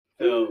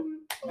So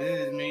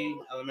this is me,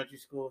 elementary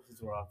school.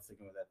 Since we're all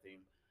sticking with that theme.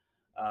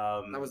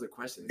 That was the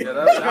question. Yeah,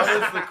 that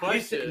was the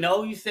question.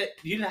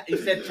 You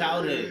said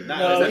childhood.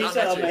 No, He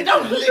said elementary.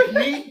 don't lick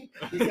me.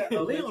 He said,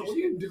 Leon, what are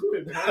you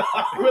doing, man?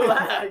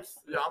 Relax.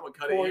 Yeah, I'm gonna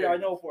cut it Boy, here. I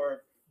know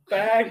for a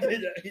fact.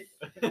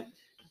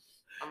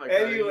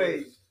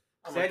 Anyways,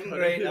 second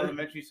grade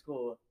elementary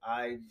school,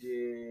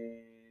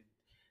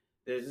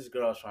 there's this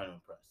girl I was trying to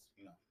impress.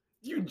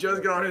 You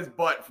just got on his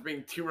butt for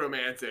being too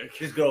romantic.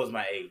 This girl was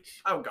my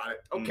age. Oh, got it.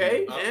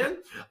 Okay, and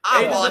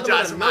I Hey,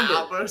 apologize for my number.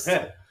 outburst. look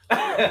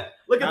at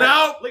No.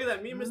 that. Look at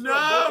that. Me and Mr. No.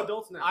 are both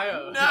adults now.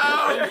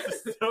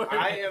 No.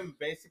 I am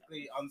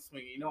basically on the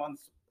swing.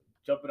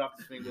 Jumping off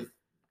the swing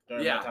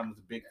during my time was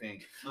a big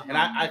thing. And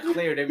I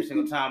cleared every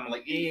single time. I'm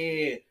like,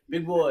 yeah,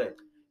 big boy,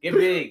 get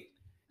big.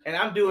 And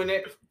I'm doing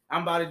it.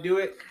 I'm about to do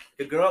it.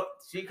 The girl,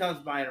 she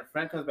comes by and her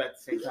friend comes by at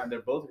the same time. They're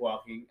both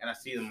walking. And I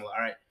see them. All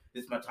right,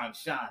 this is my time to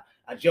shine.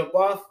 I jump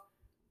off.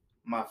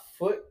 My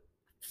foot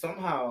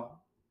somehow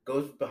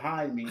goes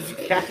behind me,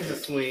 catches a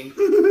swing,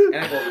 and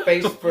I go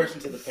face first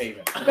into the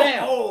pavement.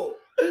 Bam! Oh!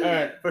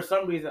 And for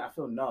some reason, I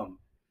feel numb.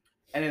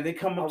 And then they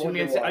come up to me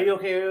and say, "Are you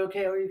okay? Are you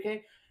okay? Are you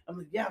okay?" I'm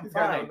like, "Yeah, I'm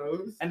fine."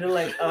 And they're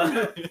like,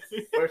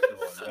 first of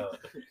all, no.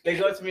 They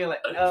go to me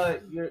like,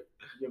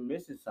 you're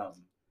missing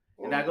something."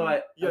 And I go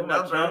like,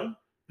 my tongue,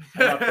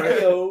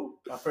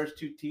 my first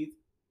two teeth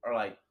are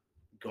like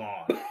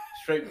gone,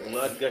 straight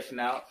blood gushing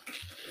out,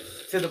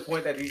 to the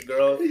point that these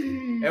girls.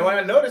 And when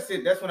I noticed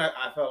it, that's when I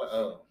felt like,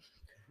 oh.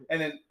 And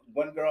then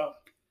one girl,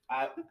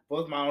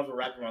 both my arms were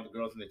wrapped around the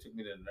girls, and they took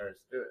me to the nurse.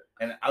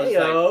 And I was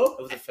like,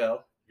 it was a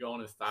fail.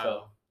 Going in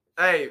style.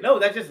 So, hey, no,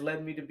 that just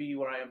led me to be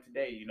where I am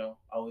today.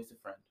 Always a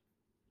friend.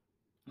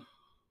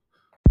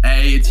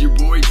 Hey, it's your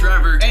boy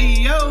Trevor.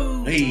 Hey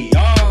yo. Hey,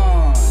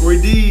 Corey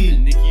D.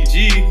 And Nikki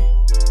G.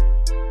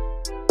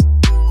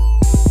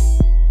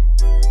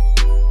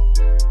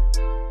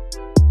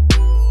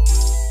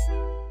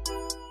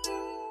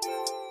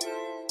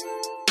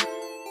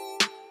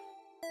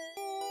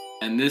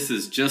 And this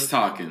is Just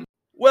Talking.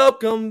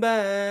 welcome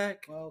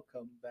back.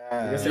 Welcome You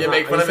back. still You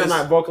make fun of his-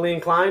 not vocally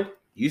inclined?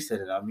 You said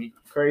it on me.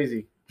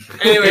 Crazy.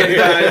 Anyways,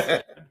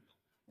 guys.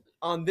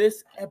 On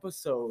this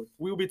episode,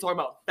 we will be talking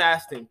about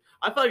fasting.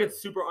 I feel like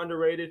it's super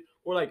underrated,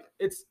 or like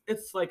it's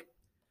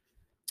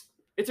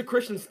a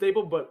Christian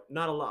staple, but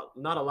not a lot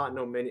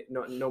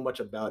know much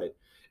about it.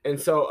 And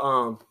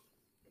so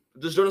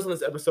just join us on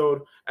this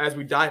episode as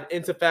we dive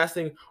into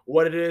fasting,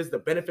 what it is, the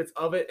benefits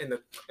of it, and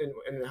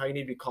how you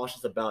need to be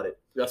cautious about it.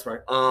 That's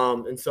right.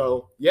 And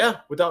so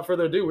without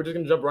further ado, we're just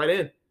gonna jump right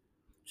in.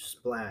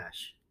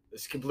 Splash.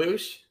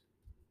 Skabloosh.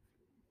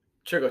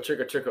 Trickle.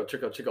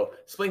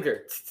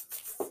 Sprinkler.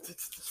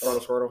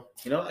 Squirtle.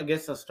 I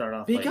guess I'll start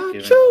off. Like giving-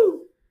 Pikachu.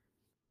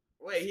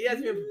 Wait, he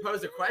hasn't even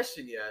proposed a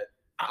question yet.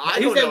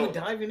 He don't said know. we're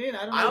diving in.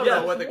 I don't I know.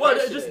 don't know what the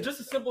question is. Just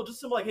a simple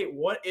like, hey,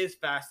 what is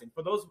fasting?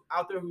 For those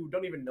out there who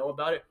don't even know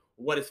about it,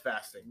 what is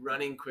fasting?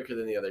 Running quicker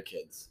than the other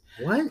kids.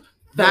 What?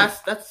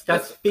 That's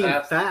being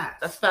fast. fast.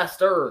 That's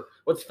faster.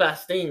 What's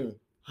fasting?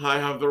 I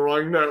have the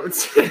wrong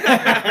notes. No, I'm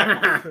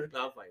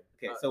fine.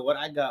 Okay, so what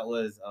I got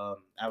was I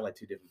have like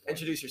two different points.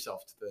 Introduce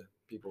yourself to the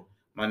people.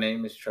 My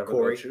name is Trevor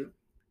Corey. Gertrude.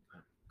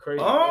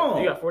 Crazy. Oh.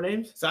 You got 4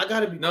 names? So I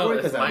gotta be No, Corey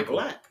it's because I'm Michael.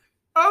 black.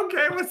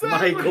 Okay, what's up?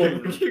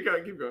 Michael. keep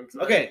going.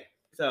 Sorry. Okay,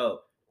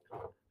 so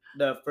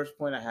the first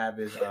point I have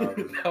is That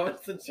was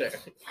the joke.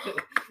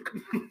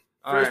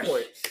 First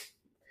point.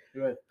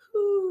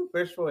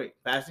 First point.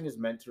 Fasting is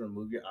meant to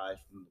remove your eyes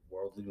from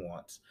worldly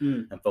wants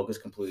and focus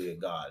completely on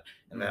God.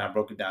 And then I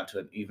broke it down to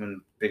an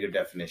even bigger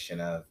definition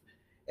of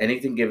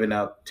anything given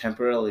up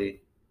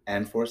temporarily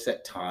and for a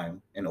set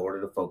time in order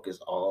to focus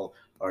all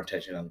our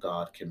attention on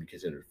God can be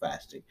considered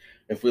fasting.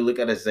 If we look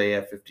at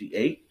Isaiah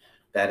 58,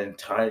 that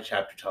entire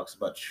chapter talks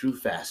about true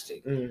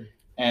fasting.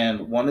 And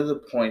one of the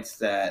points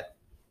that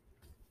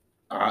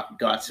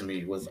got to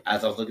me was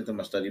as I was looking through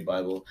my study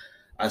Bible,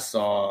 I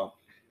saw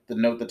the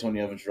note that Tony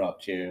Evans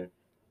dropped here.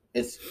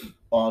 It's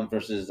on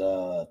verses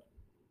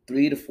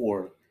 3 to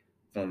 4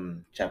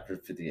 from chapter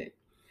 58.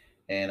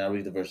 And I'll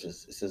read the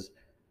verses. It says,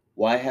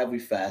 "Why have we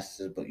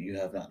fasted, but you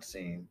have not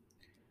seen?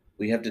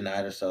 We have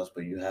denied ourselves,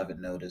 but you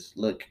haven't noticed.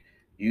 Look,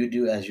 you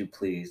do as you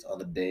please on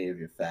the day of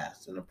your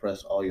fast and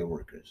oppress all your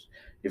workers.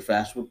 Your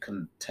fast with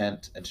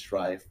content and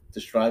strive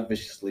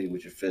viciously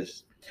with your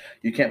fists.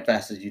 You can't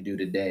fast as you do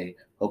today,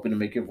 hoping to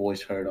make your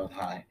voice heard on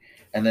high."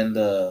 And then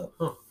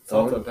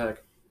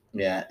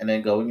and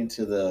then going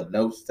into the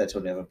notes that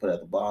Tony Evans put at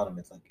the bottom,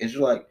 it's like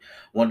Israelite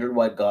wondered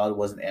why God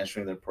wasn't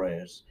answering their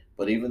prayers,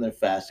 but even their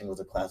fasting was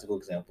a classical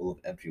example of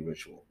empty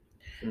ritual.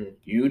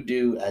 You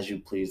do as you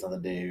please on the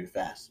day of your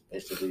fast.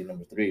 Basically,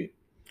 number 3.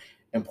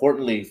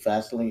 Importantly,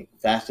 fasting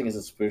is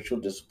a spiritual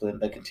discipline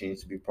that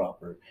continues to be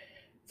proper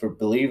for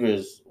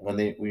believers when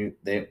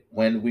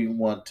we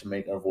want to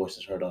make our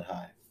voices heard on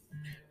high.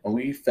 When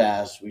we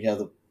fast, we have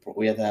to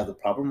have the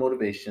proper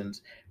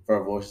motivations for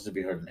our voices to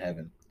be heard in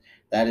heaven.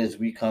 That is,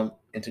 we come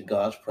into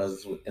God's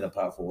presence in a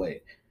powerful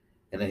way.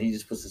 And then he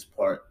just puts this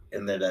part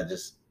in there that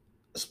just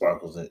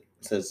sparkles it.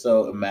 It says,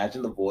 so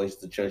imagine the voice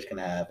the church can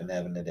have in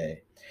heaven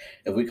today.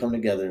 If we come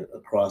together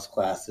across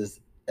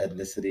classes,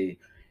 ethnicity,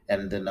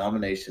 and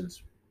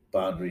denominations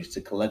boundaries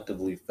to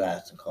collectively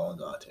fast and call on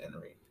God to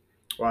enter in.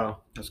 Wow.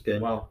 That's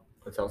good. Wow.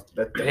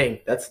 Dang.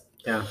 That's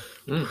Yeah.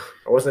 I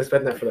wasn't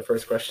expecting that for the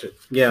first question.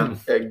 Yeah.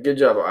 Yeah, good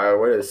job, Iowa.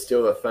 Way to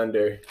steal the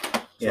thunder.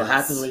 So what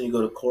happens when you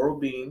go to Coral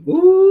Bean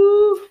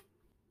Woo!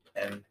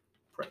 and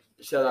pray?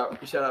 Shout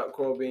out,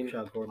 Coral Bean.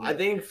 Shout out Corbin. I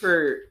think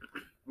for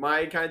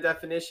my kind of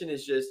definition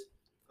is just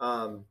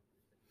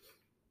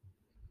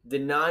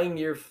denying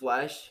your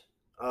flesh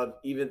of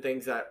even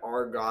things that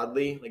are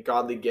godly, like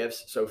godly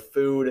gifts. So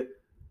food,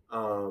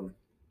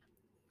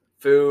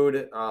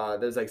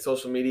 there's like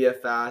social media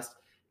fast.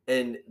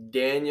 And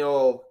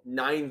Daniel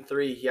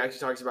 9:3, he actually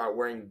talks about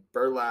wearing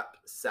burlap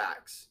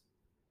sacks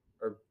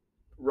or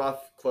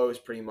rough clothes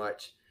pretty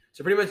much.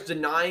 So pretty much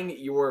denying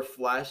your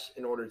flesh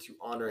in order to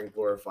honor and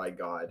glorify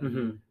God.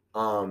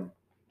 Mm-hmm.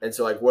 And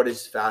so, like, what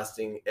is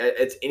fasting?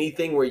 It's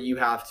anything where you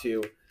have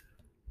to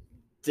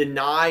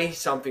deny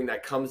something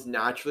that comes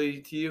naturally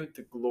to you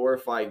to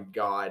glorify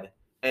God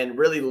and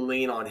really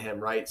lean on Him,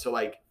 right? So,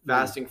 like,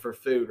 fasting for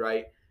food,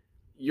 right?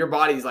 Your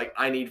body's like,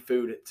 I need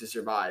food to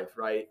survive,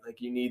 right?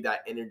 Like, you need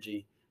that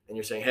energy. And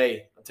you're saying,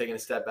 hey, I'm taking a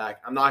step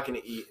back. I'm not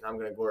going to eat, and I'm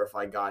going to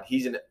glorify God.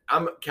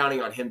 I'm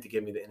counting on Him to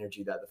give me the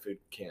energy that the food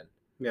can.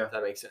 Yeah. If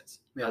that makes sense.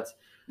 Yeah. That's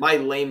my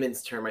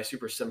layman's term, my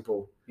super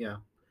simple, Yeah.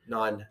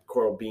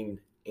 non-Coral Bean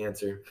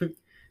answer.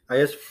 I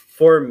guess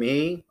for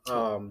me,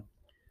 the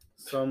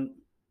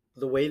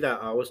way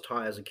that I was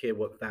taught as a kid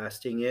what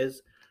fasting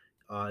is,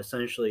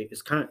 essentially,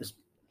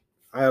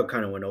 I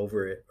kind of went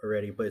over it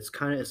already, but it's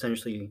kind of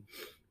essentially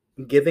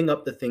giving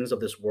up the things of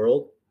this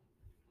world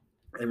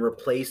and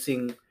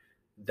replacing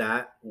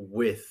that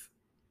with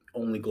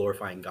only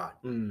glorifying God.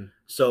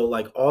 So,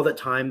 like, all the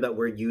time that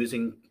we're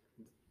using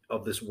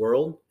of this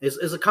world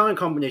is a kind of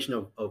combination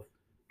of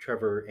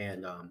Trevor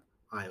and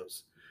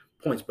Io's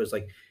points, but it's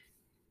like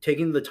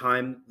taking the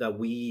time that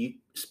we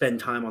spend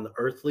time on the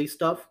earthly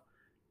stuff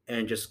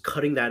and just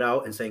cutting that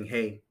out and saying,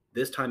 hey,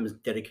 this time is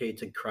dedicated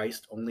to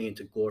Christ only and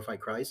to glorify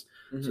Christ.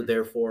 So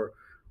therefore,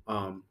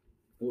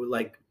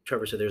 like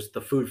Trevor said, there's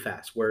the food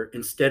fast where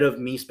instead of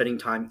me spending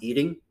time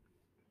eating,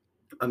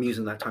 I'm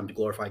using that time to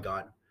glorify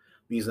God.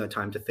 I'm using that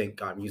time to thank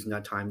God. I'm using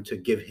that time to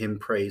give Him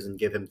praise and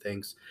give Him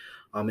thanks.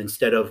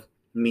 Instead of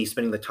me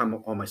spending the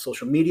time on my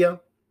social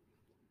media,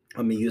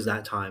 I'm going to use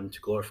that time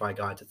to glorify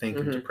God, to thank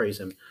Him, to praise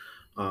Him.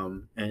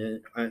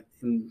 And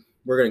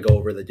we're going to go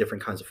over the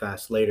different kinds of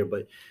fasts later,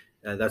 but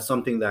that's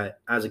something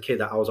that as a kid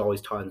that I was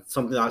always taught, and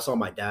something that I saw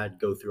my dad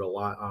go through a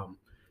lot,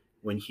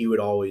 when he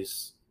would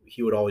always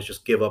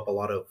just give up a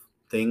lot of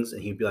things,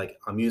 and he'd be like,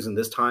 I'm using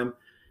this time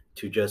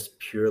to just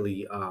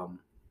purely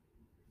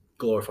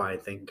glorify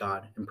and thank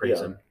God and praise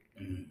Him.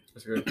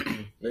 That's good.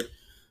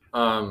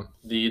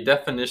 The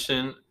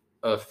definition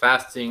of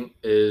fasting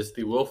is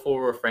the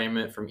willful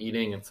refrainment from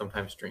eating and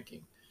sometimes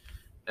drinking.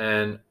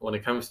 And when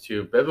it comes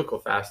to biblical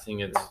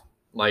fasting, it's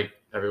like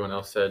everyone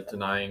else said,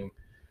 denying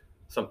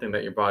something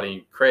that your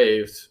body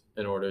craves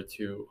in order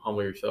to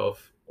humble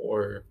yourself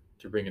or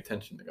to bring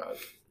attention to God.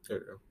 There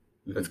you go.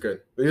 That's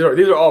good. These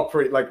are all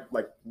pretty like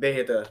they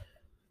hit the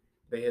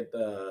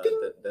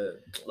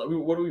what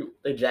do we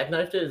they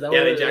jackknifed it? Is that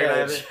Yeah, what they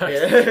jackknifed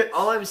it? Yeah.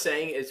 All I'm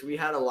saying is we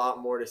had a lot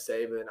more to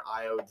say, but then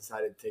Io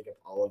decided to take up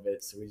all of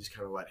it, so we just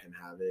kind of let him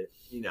have it,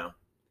 you know.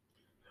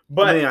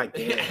 But I mean, I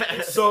get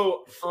it.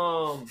 so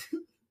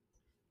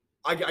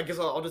I guess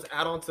I'll just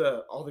add on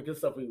to all the good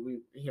stuff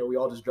we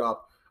all just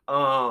dropped.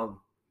 My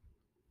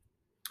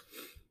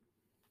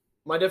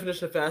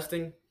definition of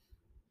fasting: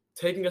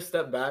 taking a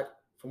step back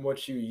from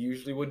what you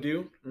usually would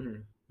do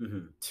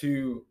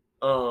to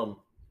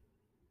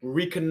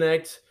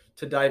reconnect,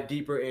 to dive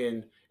deeper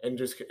in, and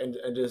just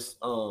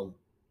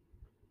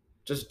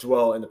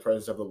dwell in the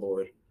presence of the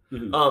Lord.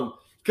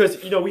 Because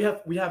we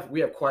have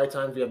quiet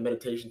times, we have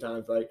meditation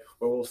times, right,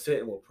 where we'll sit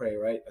and we'll pray,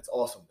 right? That's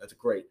awesome. That's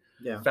great.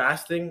 Yeah.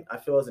 Fasting, I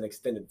feel, is an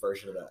extended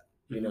version of that.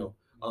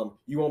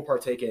 You won't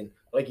partake in,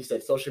 like you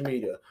said, social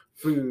media,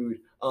 food.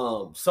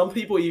 Some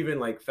people even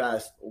like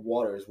fast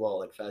water as well,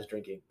 like fast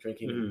drinking.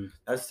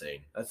 That's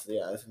insane. That's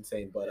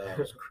insane. But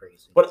That's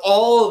crazy. but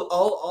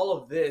all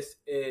of this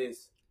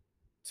is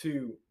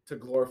to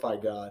glorify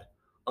God.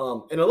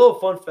 And a little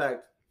fun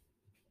fact.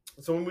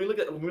 So when we look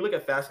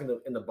at fasting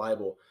in the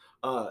Bible,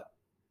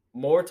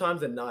 more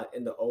times than not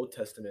in the Old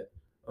Testament,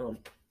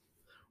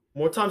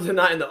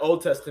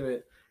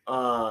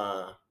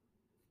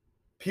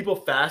 people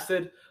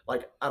fasted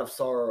like out of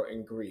sorrow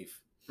and grief.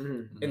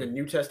 In the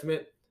New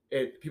Testament,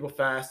 people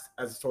fast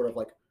as a sort of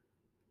like,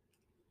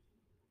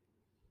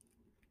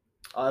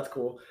 oh, that's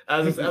cool,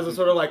 as a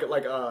sort of like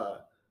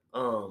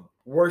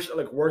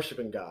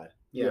worshiping God.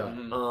 Yeah.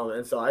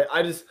 And so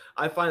I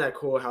find that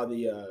cool how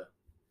the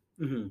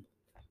the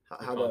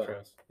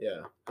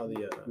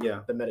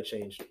meta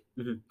changed.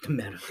 The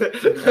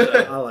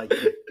meta. I like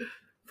it.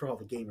 For all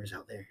the gamers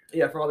out there.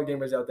 Yeah, for all the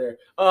gamers out there.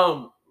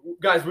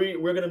 Guys,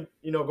 we're gonna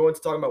go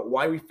into talking about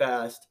why we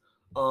fast.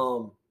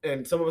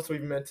 And some of us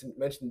we've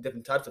mentioned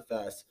different types of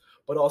fasts,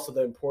 but also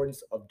the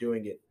importance of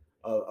doing it,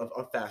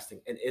 of fasting,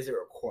 and is it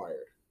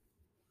required?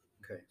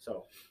 Okay.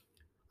 So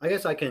I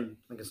guess I can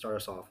start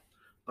us off.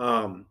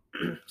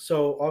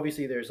 So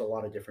obviously there's a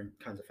lot of different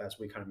kinds of fasts.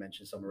 We kind of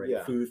mentioned some already.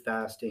 Yeah. Food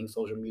fasting,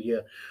 social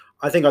media,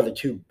 I think are the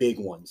two big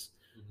ones.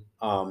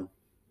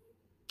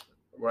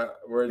 Where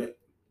The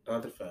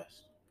other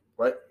fast.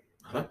 what?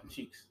 Humping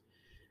cheeks.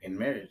 In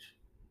marriage.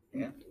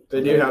 Yeah.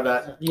 They do have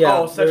that. Yeah,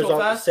 Oh, there's sexual all-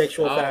 fast?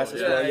 sexual Oh, fast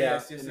as yeah, well.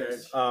 Yeah.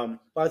 yes.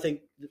 But I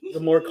think the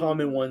more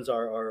common ones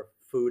are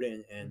food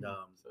and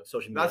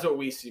social media. That's what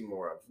we see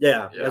more of.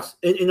 Yeah, Yeah. that's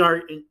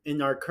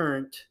in our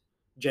current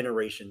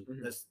generation.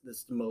 Mhm.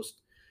 That's the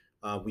most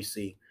we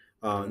see.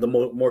 The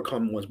more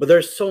common ones, but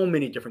there's so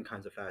many different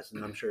kinds of fasts,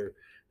 and I'm sure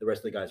the rest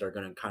of the guys are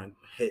going to kind of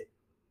hit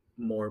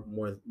more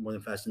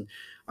than fast. And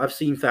I've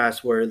seen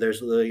fasts where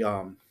there's really,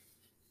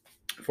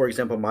 for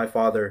example, my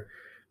father,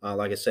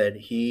 like I said,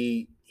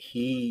 he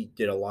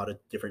did a lot of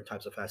different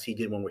types of fasts. He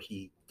did one where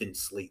he didn't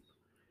sleep.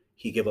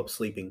 He gave up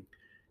sleeping,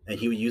 and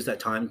he would use that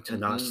time to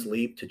not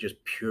sleep, to just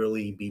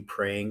purely be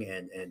praying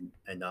and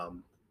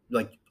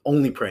like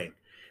only praying,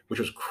 which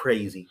was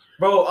crazy.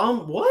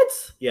 Bro,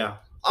 what? Yeah,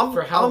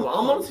 For how I'm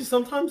long? honestly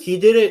sometimes he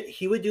did it.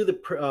 He would do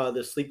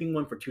the sleeping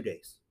one for 2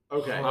 days.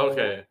 Okay.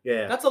 Okay.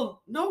 Yeah, that's a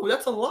lot. no,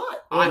 it's a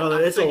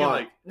thinking, lot.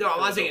 like, No, I'm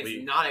not saying a week.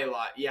 it's not a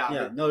lot. Yeah.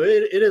 Yeah, but- no,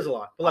 it is a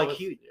lot. But like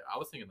I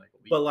was thinking like a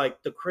week. but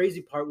like the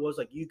crazy part was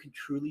like you could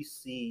truly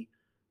see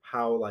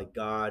how like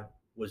God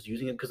was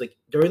using it, because like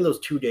during those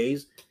 2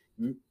 days,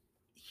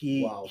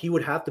 he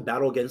would have to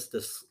battle against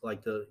this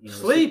like the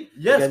Sleep,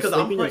 yes, against because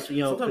I'm sleepiness,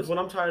 praying. Sometimes 'cause- when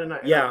I'm tired at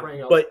night, yeah, I'm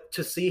praying, but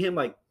to see him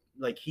like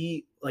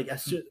he like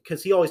as soon,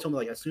 because he always told me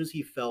like as soon as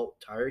he felt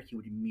tired, he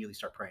would immediately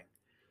start praying.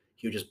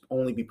 He would just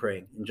only be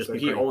praying and just So be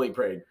he praying. only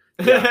prayed.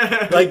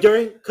 Yeah. Like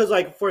because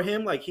like for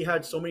him, like he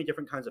had so many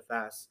different kinds of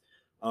fasts,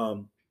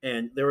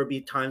 and there would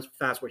be times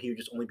fast where he would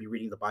just only be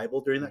reading the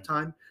Bible during that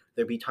time.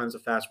 There'd be times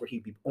of fast where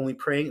he'd be only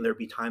praying, and there'd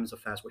be times of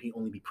fast where he'd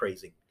only be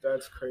praising.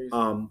 that's crazy.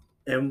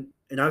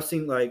 And I've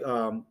seen like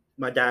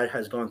my dad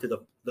has gone through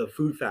the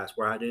food fast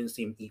where I didn't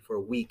see him eat for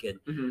a week,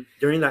 and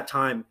during that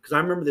time, because I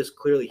remember this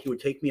clearly, he would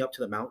take me up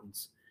to the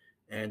mountains,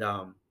 and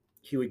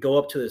he would go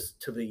up to this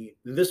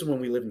is when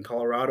we lived in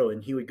Colorado,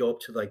 and he would go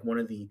up to like one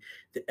of the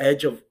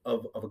edge of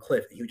a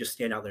cliff, and he would just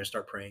stand out there and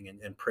start praying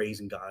and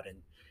praising God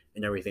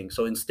and everything.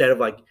 So instead of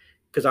like,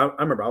 because I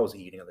remember I was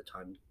eating at the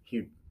time,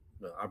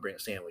 I'd bring a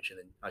sandwich and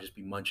then I'd just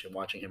be munching,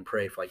 watching him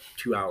pray for like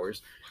 2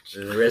 hours,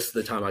 and the rest of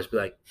the time I'd just be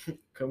like,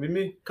 Come with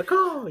me.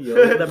 "Caw,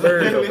 yo, that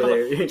bird over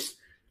there."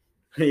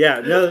 Yeah,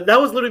 no, that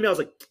was literally me. I was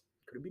like,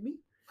 could it be me?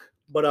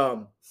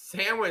 But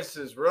Sandwich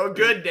is real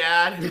good,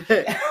 Dad.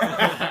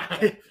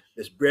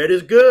 this bread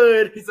is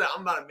good. He's like,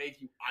 I'm about to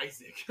make you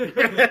Isaac. He goes,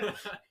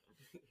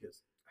 I need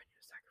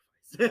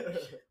a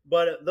sacrifice.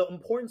 But the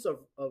importance of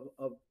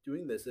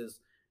doing this is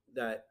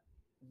that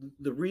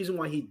the reason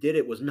why he did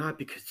it was not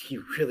because he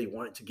really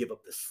wanted to give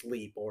up the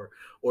sleep or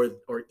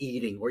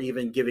eating or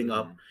even giving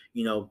up.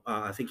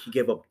 I think he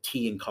gave up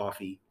tea and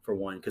coffee for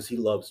one, because he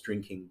loves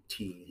drinking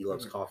tea. He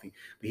loves coffee,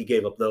 but he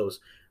gave up those.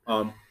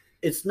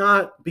 It's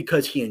not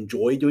because he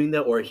enjoyed doing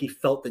that or he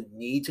felt the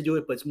need to do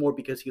it, but it's more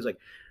because he was like,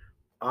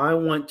 I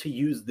want to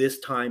use this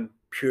time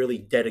purely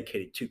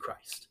dedicated to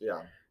Christ.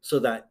 Yeah. So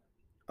that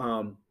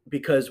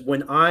because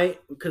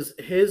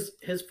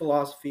his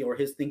philosophy or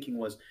his thinking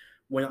was,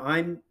 when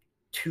I'm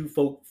too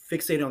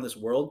fixated on this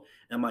world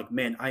and I'm like,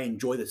 man, I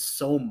enjoy this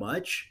so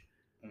much,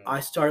 I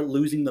start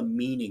losing the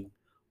meaning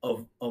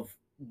of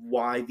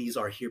why these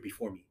are here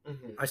before me.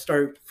 I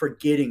start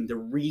forgetting the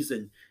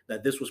reason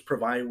that this was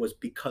provided was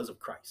because of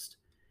Christ.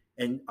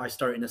 And I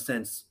start, in a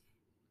sense,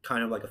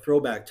 kind of like a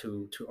throwback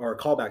to or a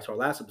callback to our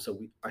last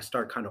episode, I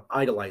start kind of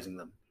idolizing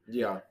them.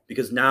 Yeah.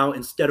 Because now,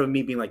 instead of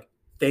me being like,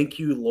 thank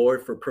you,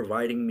 Lord, for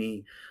providing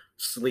me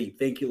sleep,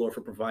 thank you, Lord,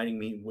 for providing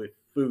me with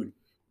food,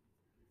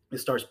 it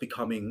starts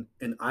becoming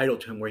an idol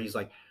to him, where he's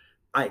like,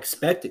 I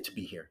expect it to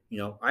be here.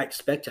 I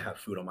expect to have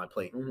food on my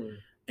plate.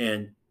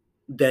 And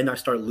then I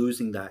start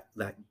losing that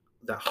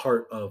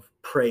heart of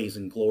praise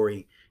and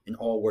glory and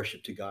all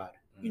worship to God.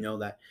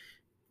 That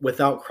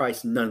without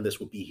Christ, none of this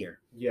would be here.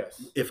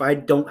 Yes. If I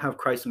don't have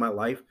Christ in my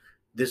life,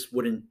 this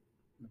wouldn't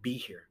be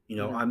here.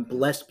 I'm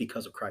blessed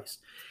because of Christ.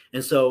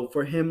 And so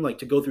for him, like,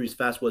 to go through his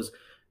fast was,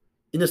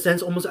 in a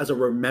sense, almost as a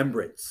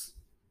remembrance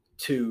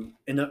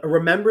a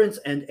remembrance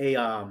and a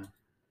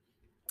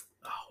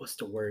what's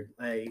the word?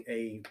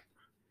 A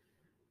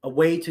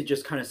way to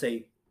just kind of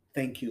say,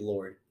 thank you,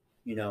 Lord,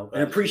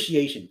 an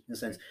appreciation, in a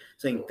sense,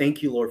 saying,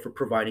 thank you, Lord, for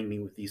providing me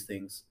with these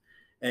things.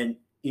 And,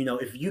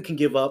 if you can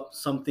give up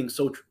something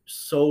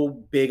so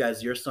big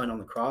as your son on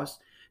the cross,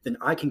 then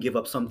I can give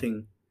up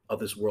something of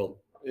this world.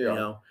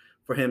 Yeah.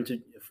 For him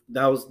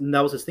that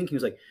was his thinking. He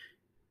was like,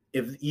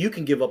 if you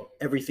can give up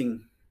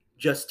everything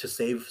just to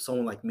save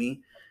someone like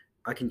me,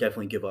 I can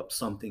definitely give up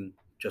something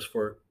just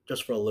for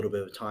a little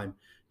bit of time,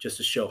 just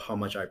to show how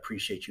much I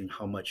appreciate you and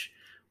how much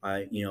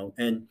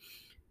and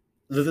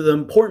the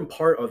important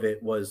part of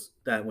it was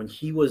that when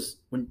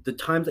the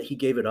times that he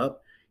gave it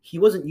up, he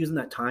wasn't using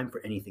that time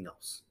for anything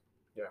else.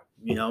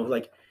 Yeah.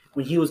 Like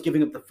when he was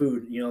giving up the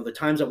food, the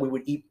times that we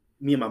would eat,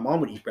 me and my mom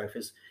would eat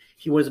breakfast,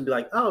 he wasn't be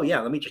like, oh yeah,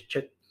 let me just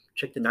check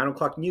the 9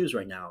 o'clock news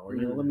right now, or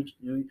let me.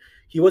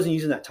 He wasn't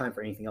using that time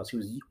for anything else. He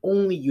was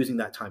only using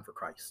that time for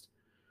Christ.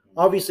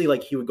 Obviously,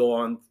 like he would go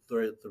on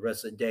the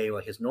rest of the day,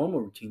 like his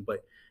normal routine,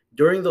 but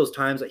during those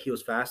times that he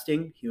was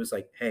fasting, he was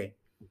like, hey,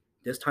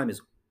 this time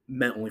is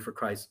meant only for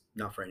Christ,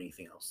 not for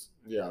anything else.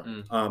 Yeah.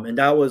 And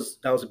that was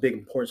a big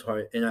importance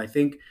part. And I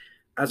think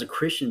as a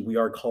Christian, we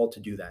are called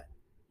to do that.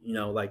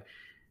 Like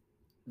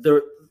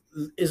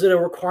is it a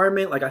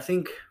requirement? Like I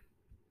think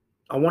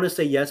I want to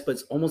say yes, but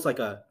it's almost like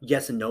a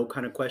yes and no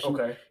kind of question.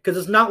 Okay. Because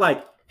it's not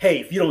like, hey,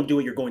 if you don't do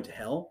it, you're going to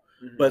hell.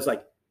 But it's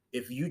like,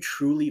 if you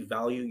truly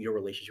value your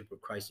relationship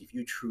with Christ, if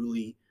you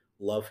truly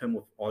love him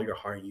with all your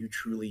heart, and you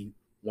truly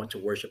want to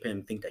worship him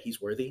and think that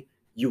he's worthy,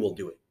 you will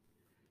do it.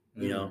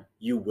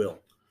 You will.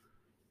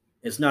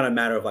 It's not a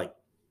matter of like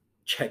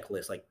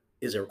checklist. Like,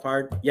 is it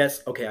required?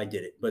 Yes. Okay, I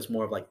did it. But it's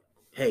more of like,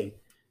 hey,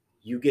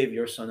 you gave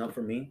your son up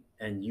for me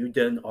and you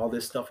did all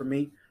this stuff for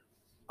me.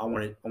 I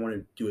want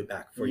to do it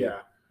back for you.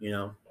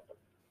 Yeah.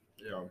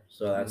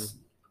 So that's.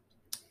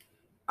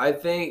 I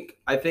think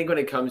when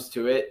it comes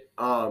to it,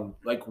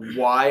 like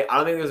why, I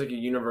don't think there's like a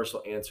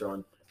universal answer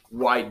on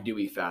why do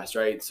we fast,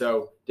 right?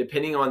 So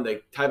depending on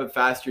the type of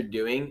fast you're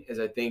doing is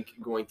I think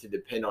going to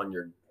depend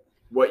on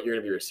what you're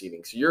going to be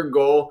receiving. So your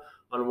goal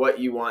on what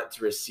you want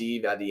to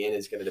receive at the end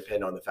is going to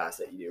depend on the fast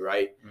that you do,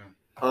 right?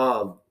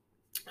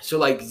 So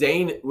like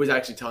Zane was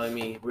actually telling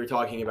me, we were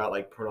talking about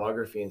like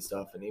pornography and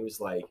stuff, and he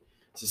was like,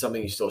 this is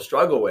something you still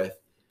struggle with.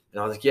 And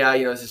I was like, yeah,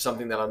 this is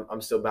something that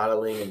I'm still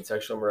battling, and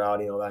sexual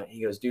immorality and all that.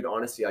 He goes, dude,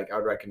 honestly, like I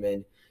would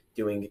recommend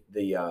doing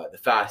the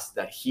fast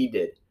that he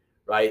did,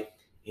 right?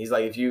 He's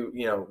like, if you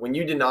when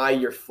you deny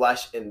your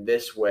flesh in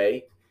this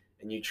way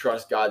and you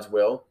trust God's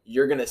will,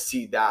 you're going to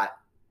see that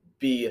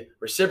be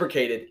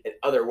reciprocated in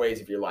other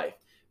ways of your life.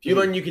 If you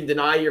learn you can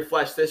deny your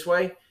flesh this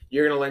way,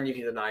 you're going to learn you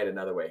can deny it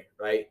another way,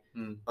 right?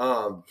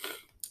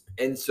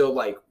 And so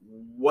like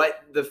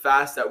what the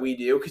fast that we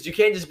do, because you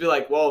can't just be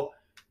like, well,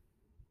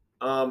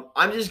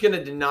 I'm just going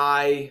to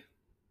deny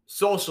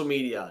social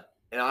media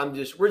and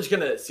we're just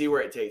going to see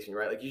where it takes me,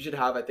 right? Like you should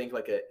have, I think,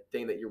 like a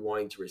thing that you're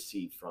wanting to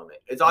receive from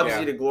it. It's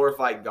obviously to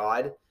glorify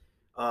God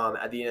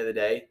at the end of the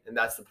day. And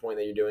that's the point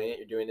that you're doing it.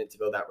 You're doing it to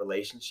build that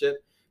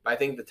relationship. But I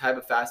think the type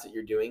of fast that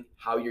you're doing,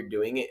 how you're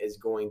doing it is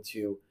going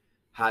to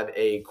have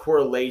a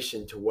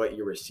correlation to what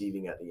you're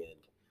receiving at the end.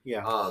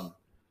 Yeah.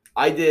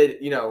 I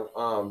did,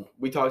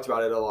 we talked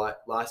about it a lot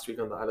last week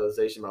on the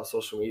idolization about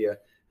social media.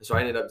 And so I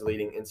ended up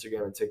deleting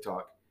Instagram and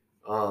TikTok.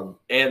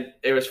 And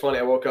it was funny.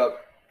 I woke up,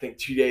 I think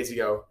 2 days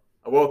ago.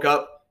 I woke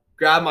up,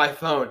 grabbed my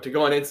phone to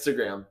go on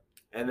Instagram.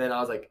 And then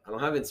I was like, I don't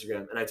have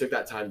Instagram. And I took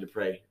that time to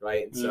pray,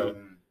 right? And so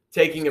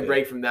taking a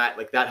break from that,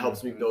 like that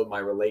helps me build my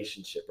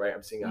relationship, right?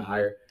 I'm seeing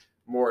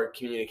more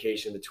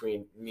communication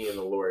between me and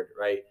the Lord,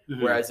 right?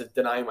 Whereas if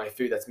denying my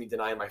food, that's me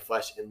denying my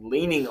flesh and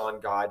leaning on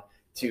God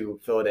to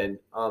fill it in.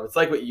 It's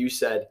like what you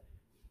said.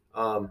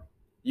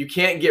 You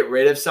can't get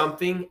rid of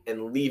something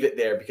and leave it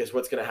there because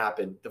what's going to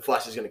happen? The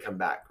flesh is going to come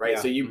back, right?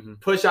 So you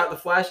push out the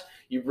flesh,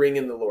 you bring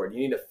in the Lord. You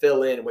need to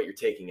fill in what you're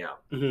taking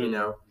out.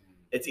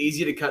 It's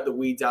easy to cut the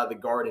weeds out of the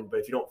garden, but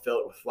if you don't fill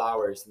it with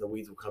flowers, then the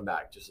weeds will come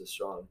back just as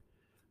strong.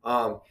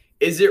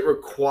 Is it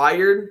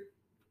required?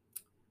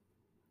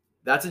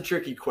 That's a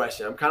tricky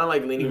question. I'm kind of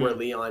like leaning where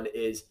Leon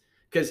is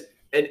because,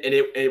 and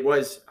it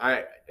was,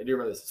 I do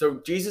remember this.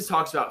 So Jesus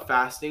talks about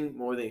fasting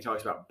more than he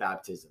talks about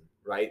baptism,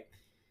 right?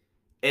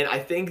 And I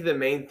think the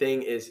main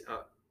thing is,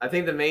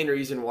 the main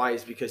reason why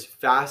is because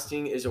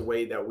fasting is a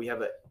way that we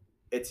have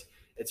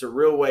it's a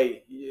real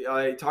way.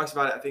 It talks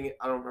about it.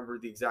 I don't remember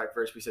the exact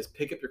verse, but he says,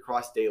 pick up your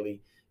cross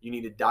daily. You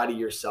need to die to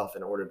yourself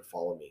in order to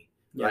follow me,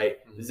 right?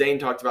 Zane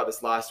talked about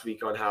this last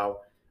week on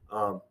how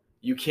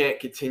you can't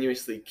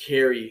continuously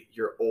carry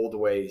your old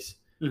ways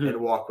and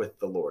walk with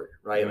the Lord,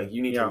 right? Like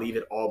you need to leave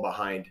it all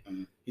behind.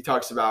 He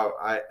talks about,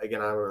 I don't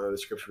know the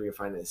scripture, we can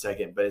find it in a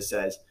second, but it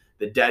says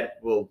the dead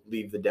will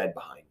leave the dead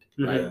behind.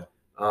 Right.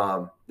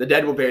 The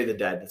dead will bury the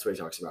dead. That's what he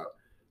talks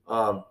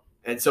about.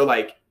 And so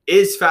like,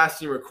 is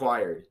fasting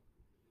required?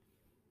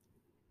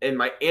 And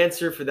my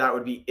answer for that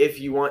would be, if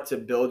you want to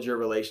build your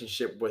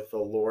relationship with the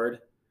Lord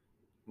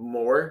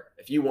more,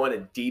 if you want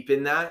to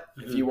deepen that,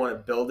 if you want to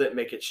build it,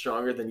 make it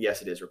stronger, then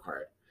yes, it is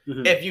required.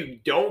 If you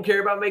don't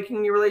care about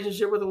making your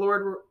relationship with the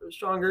Lord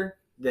stronger,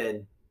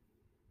 then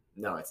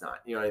no, it's not.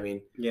 You know what I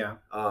mean? Yeah.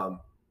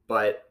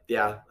 But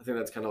yeah, I think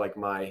that's kind of like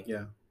my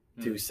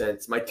 2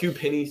 cents, my 2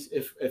 pennies,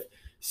 if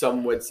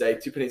some would say.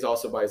 2 pennies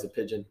also buys a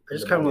pigeon. I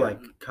just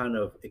kind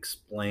of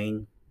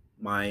explain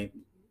my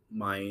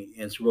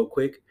answer real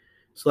quick.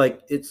 So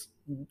like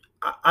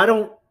I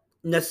don't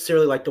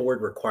necessarily like the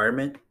word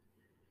requirement,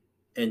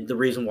 and the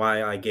reason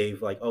why I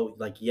gave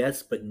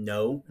yes but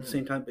no at the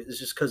same time, it's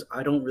just because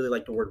I don't really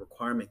like the word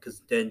requirement,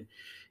 because then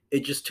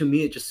it just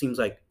seems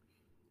like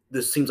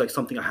this seems like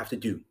something I have to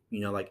do,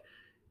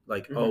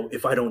 oh,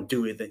 if I don't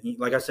do it, then,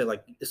 like I said,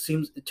 like it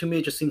seems to me,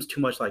 it just seems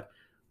too much like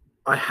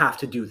I have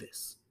to do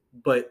this.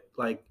 But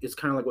like it's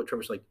kind of like what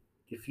Trevor's like,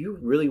 if you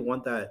really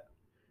want that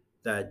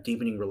that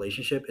deepening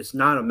relationship, it's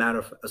not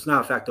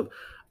a fact of,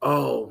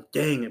 oh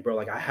dang it, bro,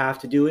 like I have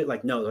to do it.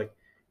 Like, no, like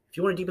if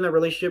you want to deepen that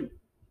relationship,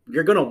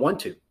 you're gonna want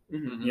to.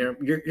 Mm-hmm.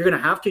 You're gonna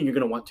have to, and you're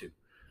gonna want to.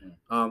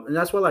 And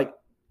that's why, like,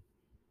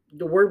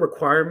 the word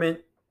requirement,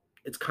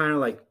 it's kind of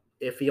like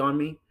iffy on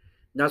me.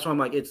 And that's why I'm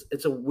like,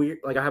 it's a weird,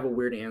 like, I have a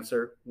weird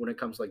answer when it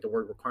comes to like the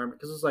word requirement,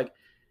 because it's like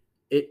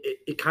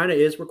it kind of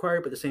is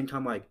required, but at the same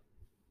time, like,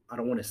 I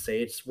don't want to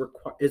say it's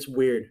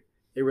weird.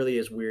 It really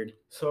is weird.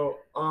 So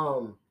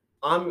I'm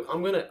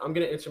gonna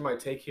answer my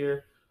take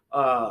here.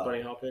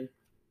 Bunny hop in.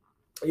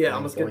 Yeah,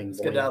 I'm Boing, gonna boing.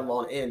 skedaddle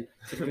on in.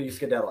 Typically, you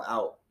skedaddle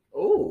out.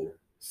 Oh,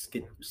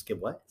 Skip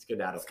what?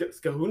 skedaddle.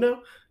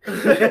 Skahuno?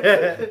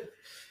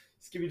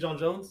 Skippy John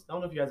Jones? I don't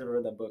know if you guys ever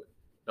read that book.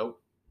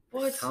 Nope.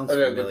 What? Sounds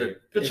Okay,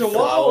 familiar. The It's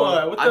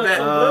Chihuahua with I the bet-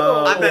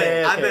 sombrero. I bet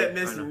yeah, I okay. bet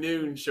Miss I know.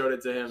 Noon showed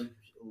it to him.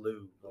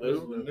 Lou.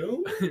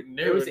 New?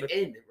 It was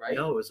N, right?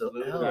 No, it was a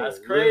L. That's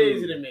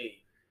crazy to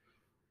me.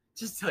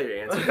 Just tell your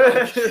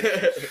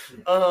answer.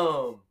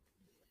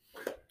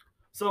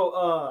 So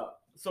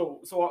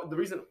the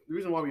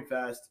reason why we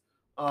fast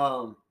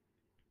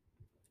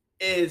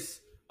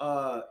is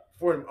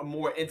for a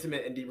more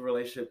intimate and deeper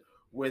relationship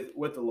with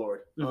the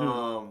Lord.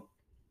 Mhm.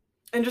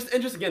 And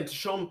just again to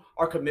show him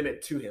our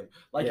commitment to him.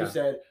 Like Yeah. you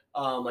said,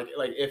 like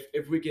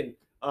if we can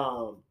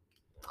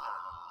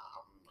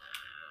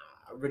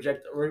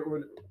reject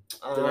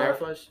Deny our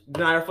flesh.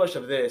 deny our flesh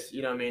of this,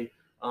 you know what I mean?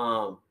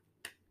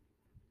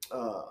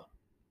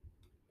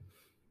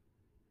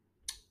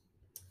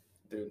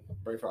 Dude,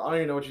 brain fart. I don't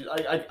even know what you.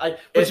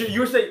 But you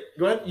were saying.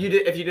 Go ahead.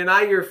 If you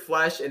deny your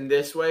flesh in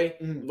this way,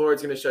 Mhm.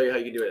 Lord's gonna show you how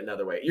you can do it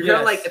another way. You're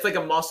kind of Yes. like, it's like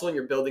a muscle, and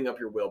you're building up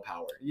your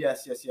willpower.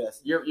 Yes.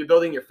 You're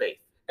building your faith.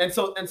 And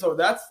so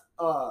that's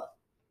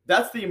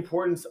the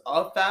importance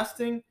of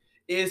fasting,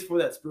 is for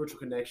that spiritual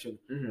connection.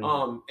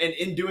 Mm-hmm. And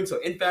in doing so,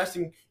 in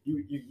fasting,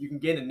 you can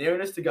gain a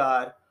nearness to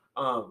God.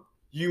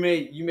 You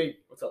may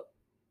what's up?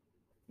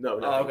 No,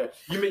 no. Okay.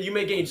 You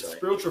may gain Sorry.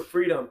 spiritual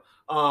freedom.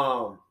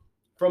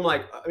 From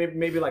like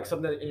maybe like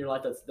something in your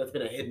life that's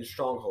been a hidden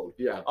stronghold.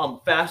 Yeah,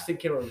 Fasting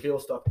can reveal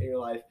stuff in your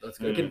life. that's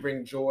It good. can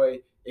bring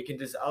joy. It can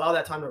just allow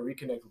that time to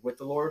reconnect with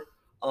the Lord.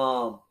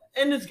 And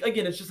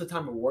it's just a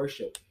time of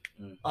worship.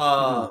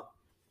 Now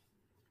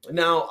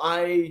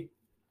I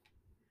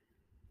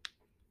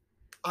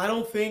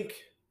don't think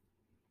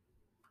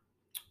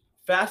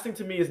fasting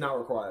to me is not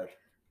required.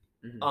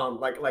 Mhm.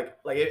 Like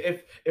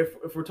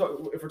if we're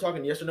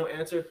talking yes or no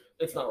answer,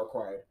 it's not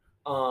required.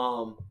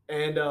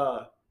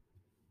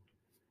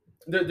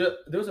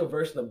 There's a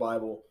verse in the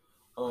Bible.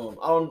 I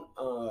don't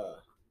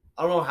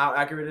know how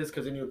accurate it is,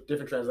 because in your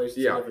different translations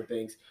say Yeah. different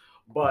things.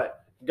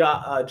 But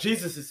God,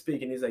 Jesus is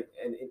speaking. He's like,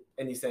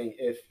 and he's saying,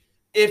 if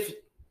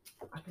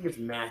I think it's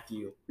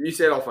Matthew. You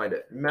say it, I'll find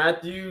it.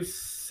 Matthew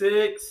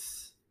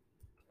 6.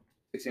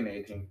 16 to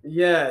 18.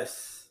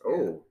 Yes.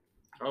 Oh,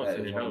 Oh, That it's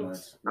in is your one of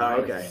notes. mine.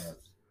 Oh, okay.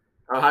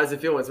 How does it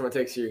feel when someone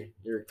takes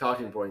your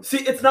talking points? See,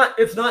 it's not.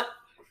 I'm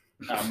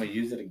gonna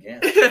use it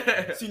again.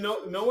 See,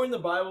 nowhere in the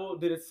Bible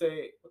did it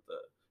say.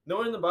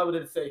 Nowhere in the Bible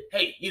did it say,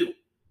 "Hey, you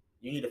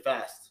need to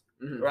fast,"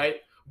 Mhm.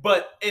 right?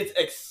 But it's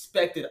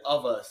expected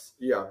of us.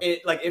 Yeah.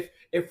 It like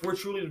if we're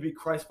truly to be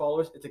Christ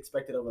followers, it's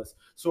expected of us.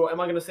 So, am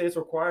I going to say it's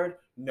required?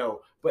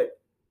 No. But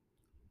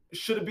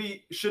should it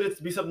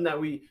be something that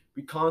we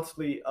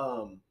constantly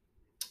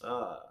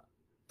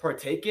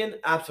partake in?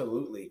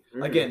 Absolutely.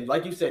 Mhm. Again,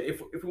 like you said,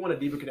 if we want a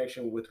deeper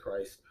connection with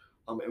Christ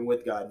and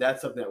with God,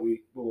 that's something that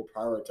we will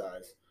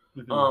prioritize.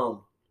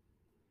 Mhm.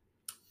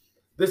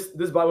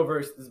 This Bible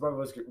verse, I don't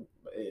like the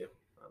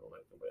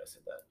way I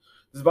said that.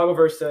 This Bible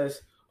verse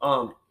says,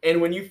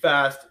 and when you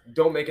fast,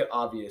 don't make it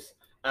obvious,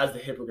 as the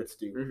hypocrites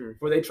do, Mhm.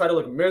 for they try to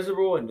look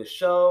miserable and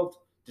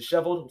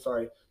disheveled.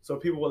 So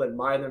people will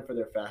admire them for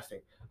their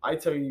fasting. I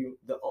tell you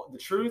the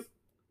truth.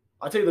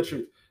 I'll tell you the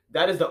truth.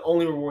 That is the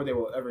only reward they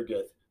will ever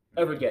get.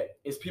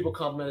 Is people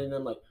complimenting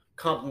them, like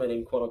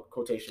complimenting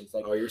quotations,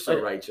 like, Oh, you're so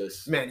like,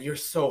 righteous. man, you're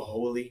so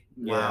holy.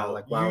 Yeah,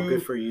 like, wow,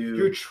 good for you.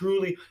 You're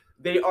truly.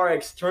 They are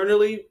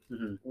externally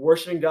Mhm.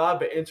 worshiping God,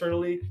 but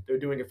internally they're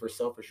doing it for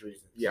selfish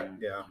reasons. Yeah.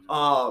 Yeah.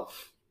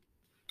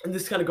 And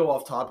this kind of going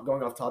off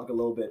topic a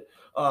little bit.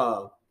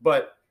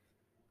 But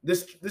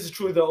this is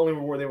truly the only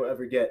reward they will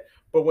ever get.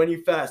 But when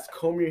you fast,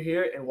 comb your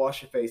hair and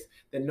wash your face,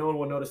 then no one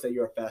will notice that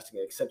you are fasting,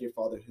 except your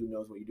Father who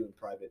knows what you do in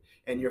private,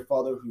 and your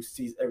Father who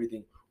sees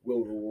everything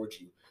will reward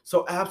you.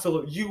 So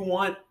absolutely, you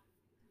want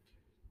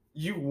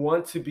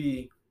to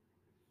be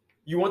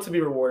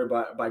rewarded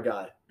by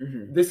God.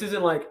 Mhm. This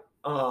isn't like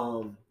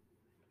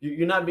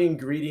you're not being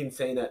greedy and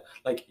saying that,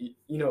 like,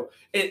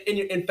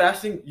 in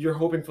fasting, you're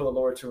hoping for the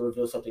Lord to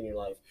reveal something in your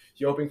life.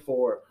 You're hoping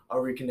for a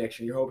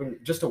reconnection. You're hoping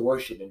just to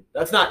worship Him.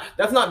 That's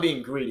not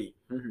being greedy.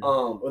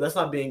 Mhm. Or that's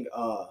not being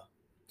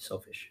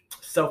Selfish.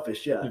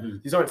 selfish. Yeah,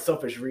 Mhm. these aren't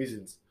selfish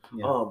reasons.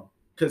 Yeah.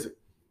 Because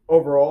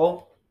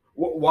overall,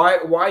 why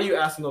are you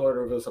asking the Lord to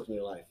reveal something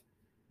in your life?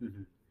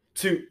 Mhm.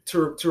 To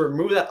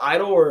remove that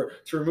idol, or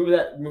to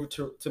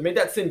make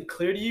that sin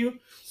clear to you,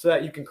 so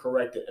that you can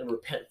correct it and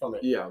repent from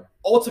it. Yeah.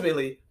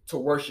 Ultimately, to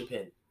worship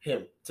Him.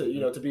 him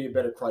to be a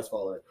better Christ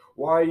follower?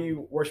 Why are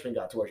you worshiping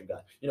God to worship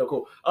God?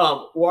 Cool.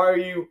 Why are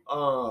you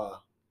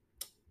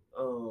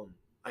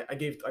I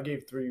gave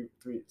three.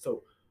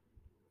 So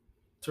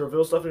to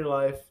reveal stuff in your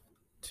life,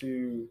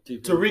 to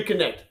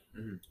reconnect.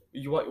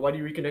 Mm-hmm. Why do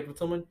you reconnect with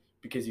someone?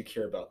 Because you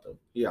care about them.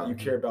 Yeah. You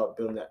care about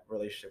building that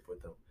relationship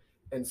with them.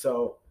 And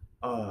so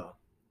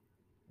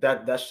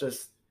that's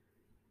just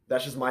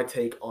my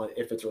take on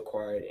if it's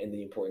required and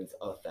the importance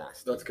of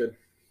fast. That's good.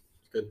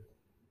 Good.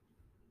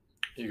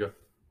 Here you go.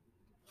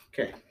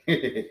 Okay.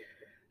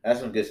 That's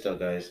some good stuff,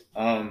 guys.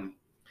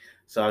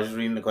 So I was just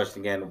reading the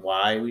question again.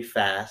 Why we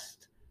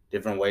fast,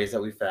 different ways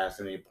that we fast,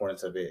 and the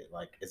importance of it.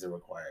 Like, is it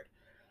required?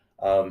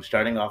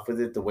 Starting off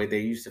with it, the way they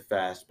used to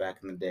fast back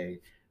in the day,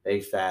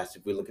 they fast.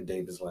 If we look at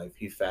David's life,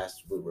 he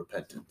fasted with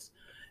repentance.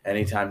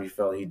 Anytime he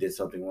felt he did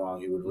something wrong,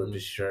 he would rip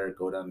his shirt,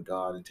 go down to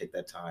God, and take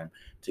that time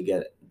to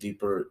get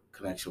deeper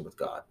connection with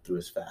God through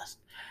his fast.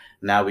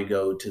 Now we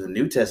go to the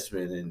New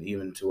Testament and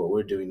even to what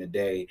we're doing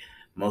today.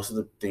 Most of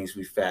the things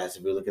we fast,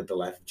 if we look at the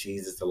life of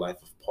Jesus, the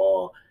life of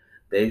Paul,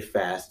 they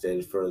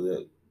fasted for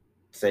the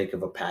sake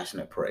of a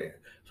passionate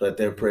prayer so that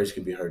their prayers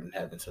can be heard in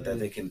heaven, so that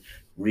they can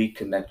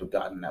reconnect with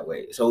God in that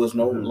way. So it's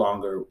no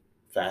longer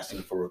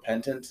fasting for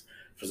repentance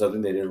for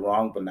something they did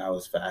wrong, but now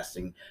it's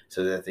fasting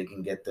so that they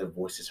can get their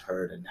voices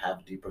heard and have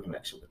a deeper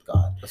connection with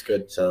God. That's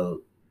good.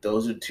 So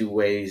those are two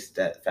ways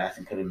that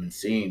fasting could have been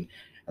seen.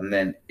 And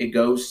then it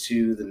goes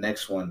to the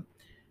next one,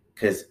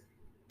 because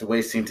the way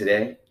it's seen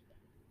today,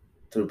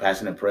 through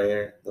passionate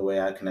prayer, the way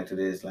I connected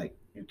it is like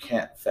you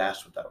can't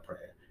fast without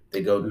prayer.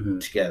 They go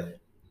together,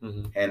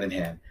 hand in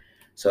hand.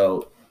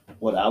 So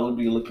what I would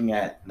be looking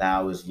at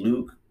now is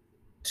Luke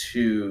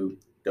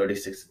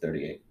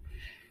 2:36-38.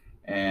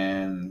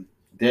 And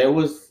there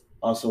was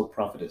also a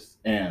prophetess,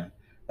 Anne,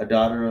 a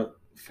daughter of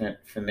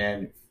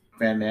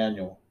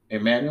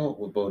Emmanuel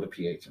with both a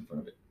PH in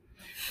front of it,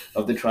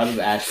 of the tribe of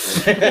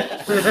Asher.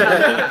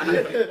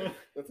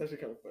 That's actually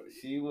kind of funny.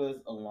 She was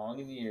along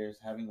in years,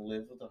 having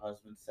lived with her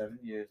husband 7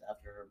 years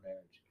after her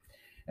marriage,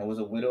 and was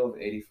a widow of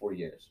 84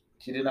 years.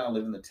 She did not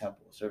live in the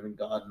temple, serving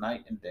God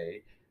night and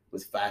day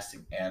with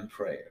fasting and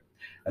prayer.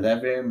 At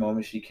that very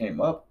moment, she came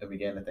up and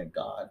began to thank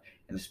God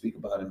and to speak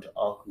about him to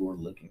all who were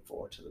looking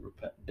forward to the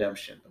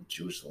redemption of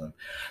Jerusalem.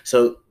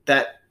 So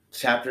that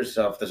chapter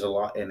itself, there's a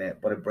lot in it,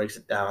 but it breaks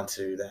it down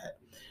to that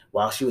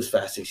while she was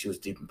fasting, she was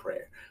deep in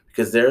prayer.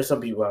 Because there are some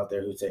people out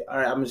there who say, all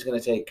right, I'm going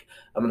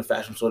to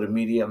fast from social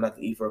media. I'm not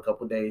going to eat for a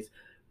couple of days.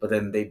 But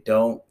then they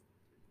don't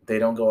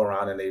go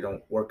around and they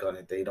don't work on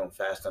it. They don't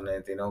fast on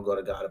it. They don't go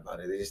to God about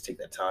it. They just take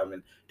that time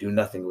and do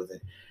nothing with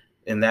it.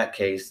 In that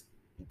case,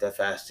 the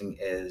fasting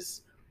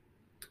is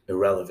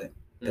irrelevant.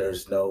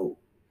 There's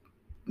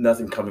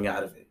nothing coming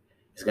out of it.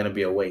 It's going to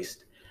be a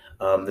waste.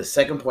 The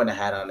second point I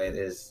had on it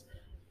is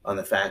on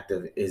the fact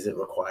of, is it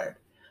required?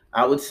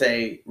 I would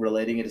say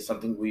relating it to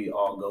something we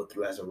all go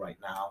through as of right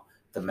now,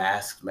 the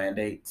mask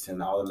mandates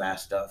and all the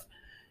mask stuff.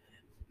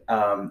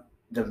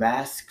 The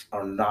masks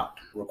are not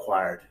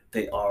required.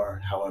 They are,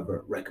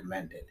 however,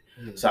 recommended.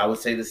 So I would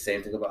say the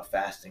same thing about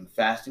fasting.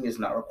 Fasting is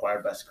not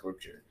required by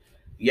Scripture.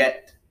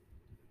 Yet,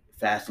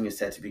 fasting is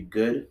said to be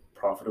good,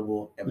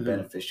 profitable, and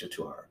beneficial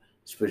to our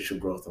spiritual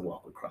growth and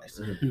walk with Christ.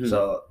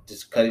 So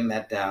just cutting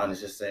that down is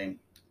just saying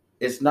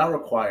it's not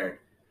required.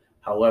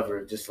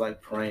 However, just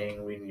like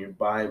praying, reading your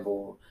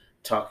Bible,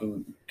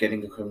 talking,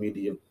 getting a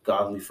community of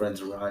godly friends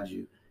around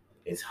you,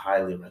 is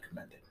highly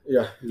recommended.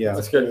 Yeah,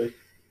 that's good.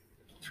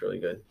 It's really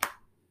good.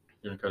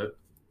 You want to cut it?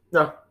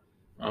 No.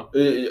 Oh.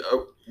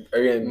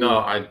 Again, No,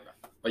 I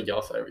like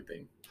y'all said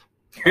everything.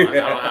 I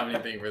don't have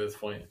anything for this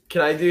point.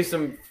 Can I do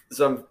some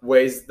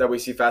ways that we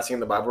see fasting in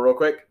the Bible real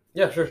quick?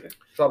 Yeah, sure.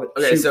 Stop it.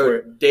 Okay,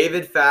 so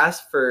David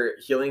fasts for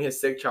healing his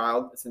sick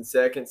child. It's in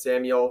 2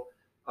 Samuel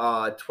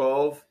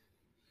 12.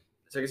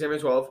 2 Samuel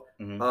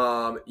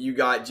 12. You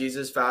got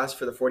Jesus fast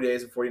for the 40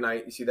 days and 40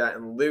 nights. You see that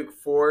in Luke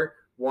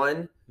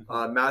 4:1,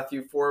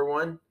 Matthew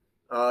 4:1.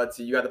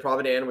 So you got the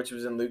prophet Anne, which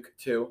was in Luke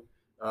 2,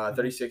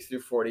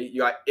 36-40.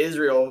 You got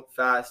Israel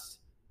fast,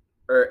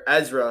 or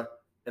Ezra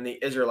and the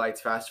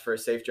Israelites fast for a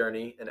safe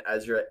journey in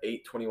Ezra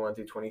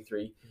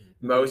 8:21-23.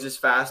 Moses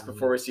fast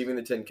before receiving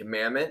the 10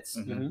 Commandments.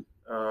 I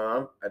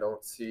don't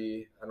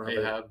have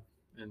Ahab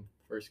in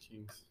 1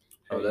 Kings.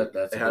 Oh,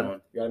 that's Ahab.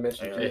 one. You gotta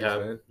mention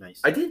Ahab. man.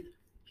 Nice. I did.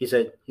 He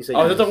said.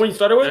 Oh, is that the one you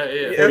started with?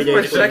 Yeah. It was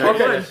my second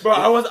one. Bro,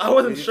 I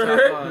wasn't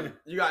sure.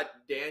 You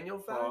got Daniel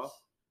fast.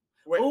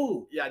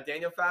 Ooh, Yeah,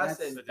 Daniel fast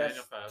That's- and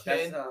Daniel fast.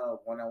 that's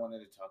one I wanted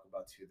to talk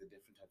about too. The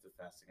different types of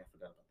fasting. I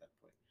forgot about that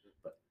point.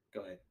 But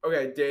go ahead.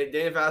 okay,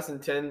 Daniel fast in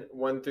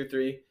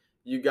 10:1-3.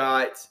 You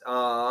got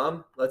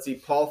let's see,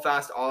 Paul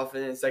fast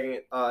often in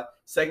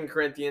 2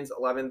 Corinthians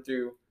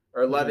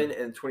 11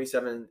 and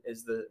 27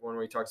 is the one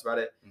where he talks about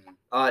it.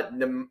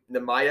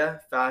 Nehemiah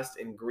fast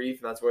in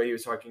grief, and that's what he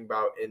was talking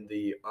about in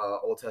the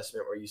Old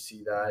Testament where you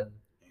see that.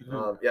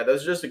 Yeah,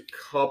 those are just a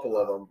couple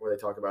of them where they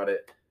talk about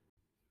it.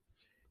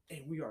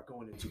 And we are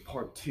going into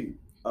part 2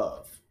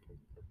 of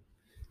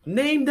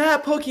Name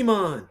That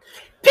Pokemon.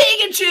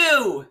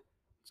 Pikachu!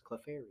 It's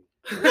Clefairy.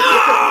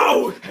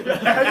 No!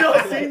 Have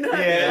y'all seen that?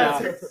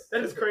 Yeah.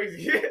 That is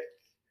crazy.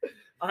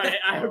 All right,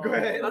 I go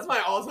ahead. That's my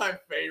all-time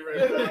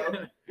favorite,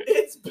 bro.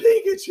 It's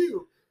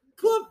Pikachu.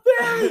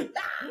 Clefairy.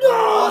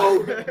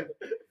 No! I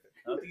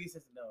don't think he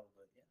says no,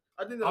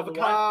 but I think that was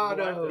the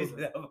Avocado. wife- he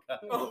said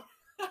avocado. Oh,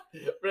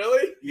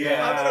 really?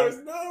 Yeah. I thought it was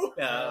no.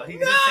 No, he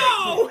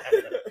No!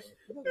 didn't say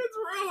It's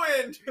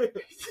ruined.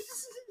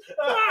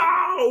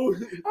 No!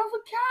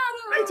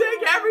 avocado. They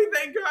take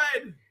everything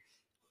good.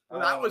 Well,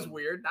 that was Um,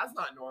 weird. That's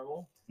not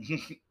normal.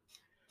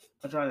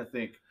 I'm trying to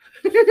think.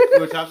 We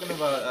were talking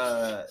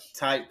about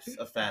types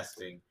of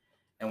fasting,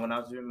 and when I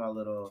was doing my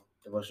little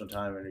devotional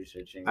time and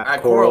researching,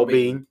 At Coral Coral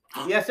bean.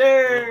 yes,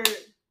 sir.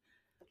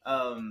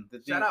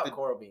 Shout out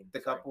Coral Bean. The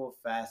couple of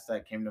fasts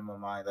that came to my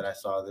mind that I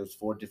saw, there's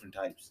 4 different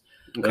types.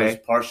 Okay. There's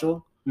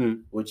partial,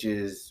 Mm. which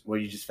is where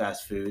you just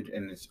fast food,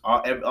 and it's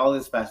all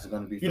this fast is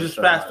going to be. You for a just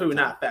certain fast amount of food,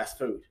 time. not fast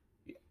food.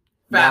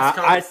 Fast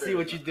Nah, I comfort see food.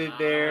 what you did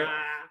there.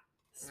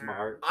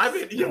 Smart. I've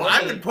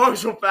been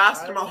partial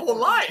fasting my whole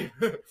life.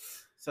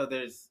 So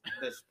there's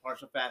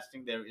partial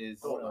fasting. There is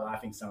Oh, the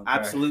laughing sound.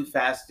 absolute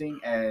fasting,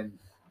 and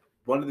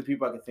one of the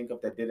people I could think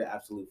of that did an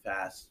absolute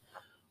fast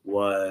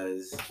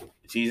was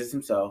Jesus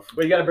himself.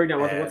 But you got to break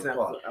down what's And an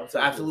Paul. absolute. So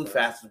absolute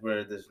fast is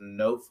where there's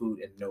no food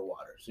and no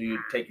water. So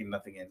you're taking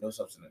nothing in, no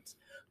substance.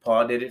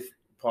 Paul did it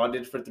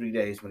for 3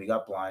 days when he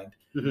got blind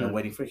Mhm. and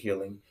waiting for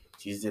healing.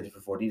 Jesus did it for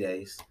 40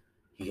 days.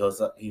 He holds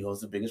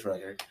the biggest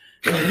record.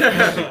 Yo,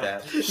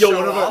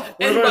 one of our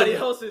Anybody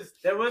else's?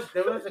 There was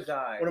a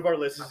guy. one of our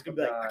listeners is gonna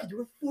be like, I can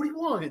do it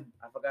 41.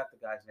 I forgot the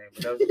guy's name,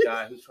 but there was a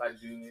guy who tried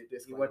to do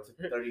it. He went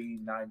to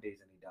 39 days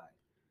and he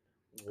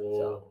died.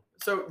 Whoa.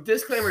 So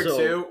disclaimer So-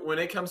 two, when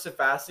it comes to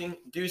fasting,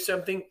 do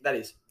something that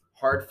is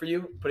hard for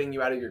you, putting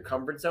you out of your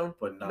comfort zone,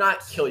 But not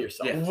kill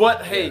yourself. Yeah.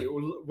 What? Hey,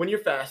 when you're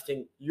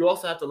fasting, you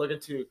also have to look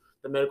into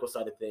the medical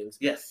side of things.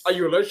 Yes. Are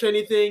you allergic to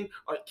anything?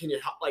 Or can you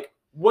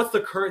what's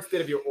the current state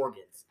of your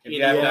organs? If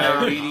you have Yeah.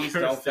 diabetes,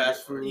 don't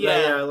fast food.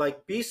 Yeah,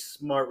 like be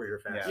smart with your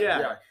fast.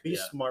 Yeah. Be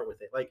Yeah. smart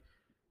with it. Like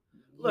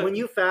Look- when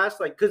you fast,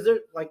 like because there,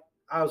 like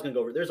I was gonna go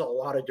over. There's a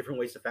lot of different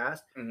ways to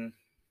fast. Mhm.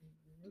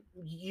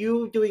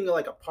 You doing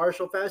like a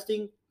partial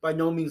fasting by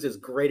no means is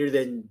greater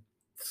than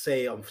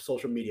say on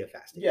social media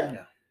fasting.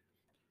 Yeah.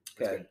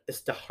 Okay.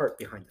 It's the heart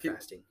behind the Keep-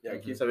 fasting. Yeah,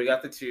 keep, So we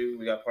got the 2.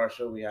 We got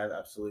partial. We had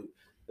absolute.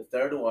 The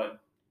third one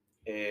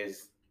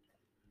is,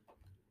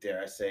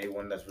 dare I say,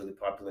 one that's really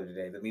popular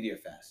today, the media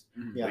fast.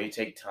 Yeah. Where you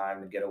take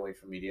time to get away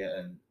from media.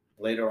 And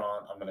later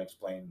on, I'm going to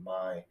explain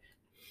my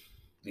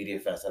media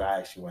fast that I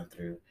actually went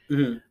through,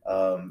 Mhm.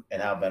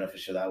 and how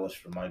beneficial that was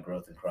for my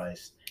growth in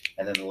Christ.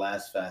 And then the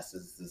last fast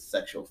is the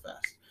sexual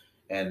fast.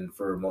 And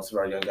for most of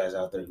our young guys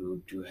out there who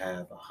do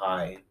have a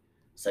high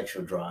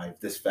sexual drive,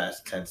 this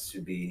fast tends to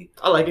be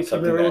I like it. Keeping it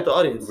something real with the that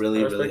audience. I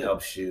really, respect really it.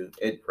 helps you.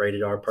 It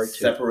Rated R part 2.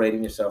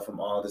 separating yourself from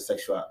all the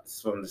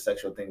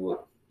sexual thing.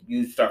 Will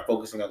you start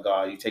focusing on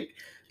God? You take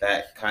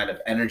that kind of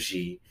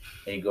energy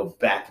and you go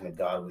back into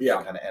God with Yeah.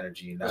 that kind of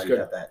energy. And now That's you good.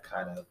 have that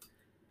kind of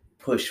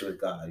push with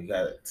God. You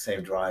got the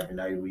same drive, and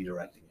now you're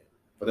redirecting it.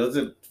 But those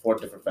are 4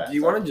 different fasts. do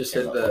you want to just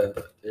hit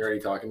you're already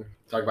talk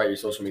about your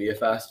social media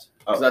fast?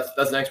 'Cause Oh. that's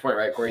the next point,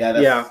 right, Corey?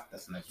 Yeah,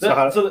 that's the next So one.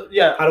 how-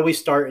 yeah. How do we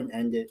start and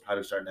end it? How do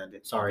we start and end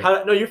it? Sorry,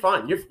 No, you're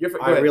fine. You're fine. Go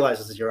I ahead. realize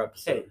this is your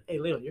episode. Hey,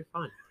 Leon, you're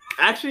fine.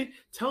 Actually,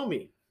 tell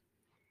me,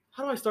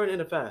 how do I start and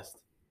end a fast?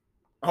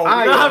 Oh, No,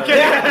 I'm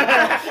kidding.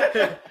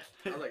 I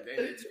was like,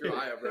 dang, screw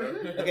Aya, bro.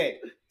 Okay,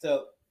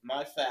 so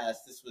my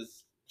fast, this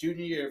was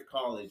junior year of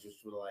college,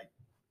 which was like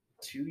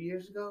 2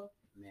 years ago.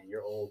 Man,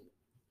 you're old.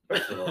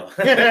 First of all.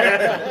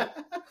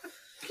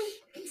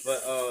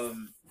 But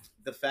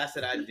the fast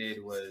that I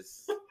did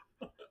was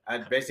I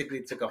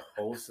basically took a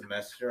whole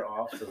semester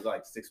off, so it was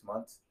like 6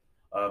 months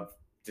of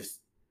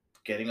just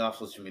getting off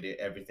social media,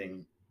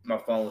 everything. My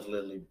phone was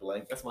literally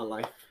blank. That's my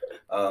life.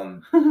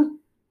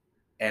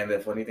 And the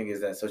funny thing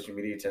is that social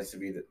media tends to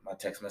be my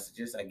text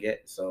messages I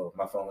get, so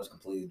my phone was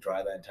completely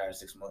dry that entire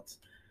 6 months.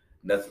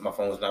 Nothing, my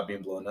phone was not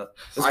being blown up.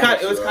 It was I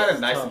kind hit of, you up.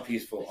 nice and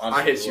peaceful. I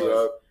Honestly, hit it you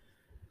was. up.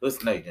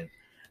 Listen, no, you didn't.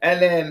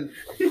 And then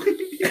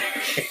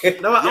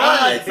No,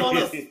 I Yes, on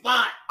the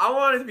spot. I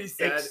want it to be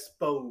said.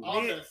 Exposed.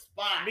 On the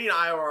spot. Me and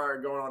Iowa are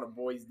going on a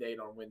boys' date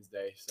on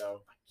Wednesday,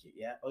 so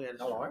yeah, oh yeah,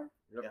 Y'all are?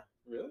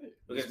 Really?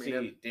 We're Just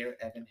gonna meet see Dear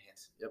Evan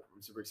Hansen. yep,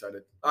 I'm super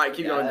excited. All right,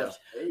 keep going though.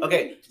 Yes.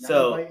 Okay,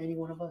 so invite any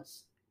one of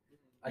us.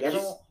 I Y'all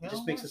guess don't- it y'all just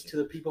don't makes want us to. to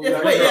the people. Yeah,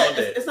 we wait, are. yeah,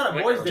 it's not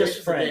a boys' date. Just It's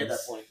just a date at friends.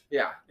 that point.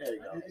 Yeah, There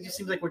you go. It just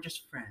seems like we're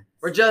just friends.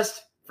 we're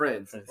just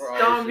friends. We're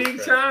Don't always be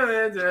just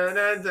trying.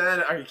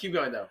 Okay, keep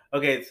going though.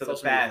 okay, so the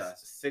Social media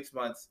past 6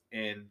 months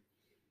in,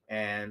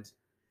 and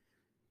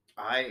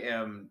I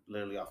am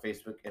literally on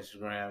Facebook,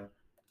 Instagram.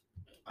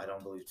 I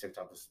don't believe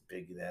TikTok was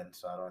big then,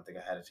 so I don't think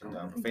I had a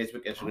TikTok. But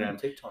Facebook, Instagram,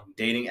 TikTok.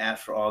 dating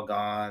apps were all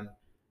gone.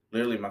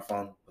 Literally, my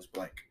phone was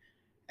blank.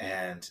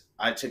 And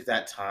I took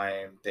that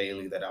time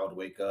daily that I would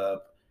wake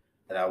up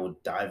and I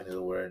would dive into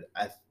the Word.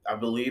 I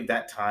believe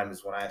that time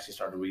is when I actually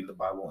started reading the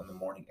Bible in the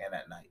morning and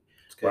at night,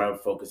 where I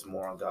would focus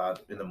more on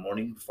God in the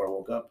morning before I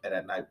woke up and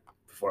at night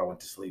before I went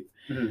to sleep.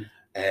 Mhm.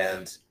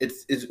 And it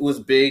was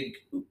big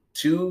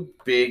two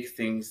big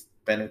things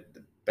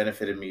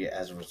benefited me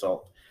as a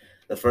result.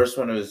 The first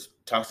one was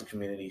toxic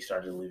community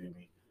started leaving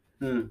me.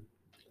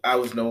 I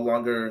was no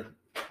longer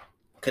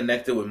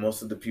connected with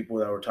most of the people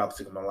that were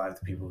toxic in my life,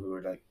 the people who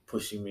were like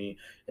pushing me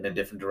in a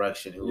different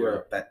direction, who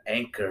were that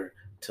anchor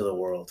to the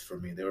world for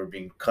me. They were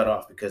being cut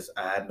off because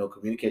I had no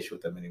communication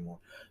with them anymore.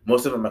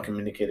 Most of them I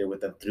communicated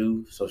with them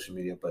through social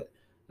media, but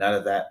now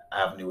that that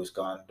avenue was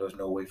gone, there was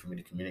no way for me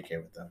to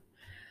communicate with them.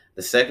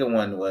 The second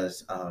one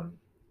was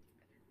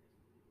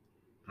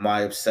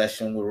my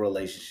obsession with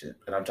relationship,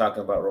 and I'm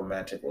talking about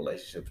romantic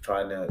relationship,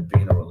 trying to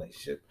be in a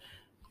relationship,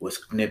 was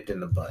nipped in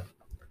the bud.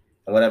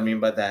 And what I mean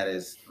by that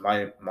is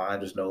my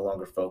mind was no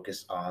longer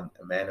focused on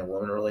a man and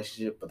woman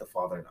relationship, but the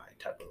father and I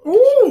type of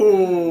relationship.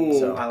 Ooh.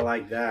 So I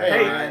like that.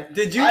 Hey,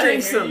 did you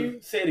drink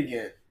some? Say it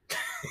again.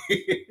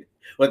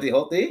 what, the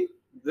whole thing?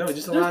 No,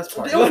 just the last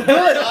part. It was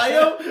good,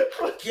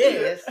 Ayo.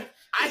 Yes.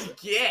 I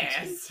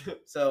guess.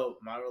 So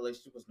my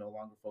relationship was no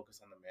longer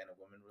focused on the man and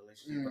woman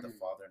relationship, but the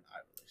father and I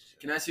relationship.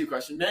 Can I ask you a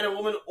question? Man and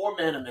woman or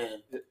man and man?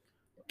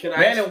 Can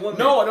Man and woman.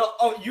 No.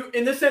 Oh, you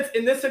in this sense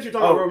you're talking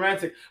about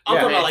romantic. I'm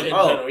talking about like in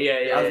general. Yeah.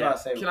 I was about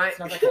to say, Can I- it's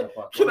not that kind of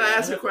fuck. Can I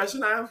ask a question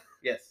now?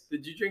 Yes.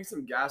 Did you drink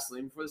some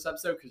gasoline before this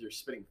episode? Because you're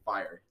spitting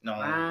fire. No.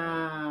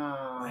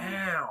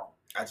 Wow.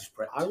 I just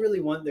prepped. I really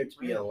want there to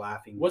be a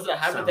laughing. Was it a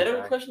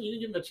hypothetical soundtrack. question? You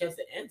didn't give him a chance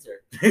to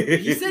answer.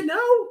 He said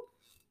no.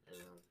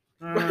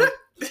 In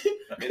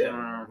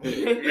a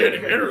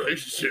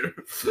relationship.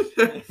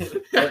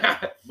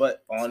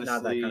 But It's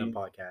not that honestly, kind of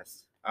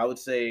podcast. I would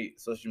say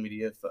social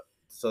media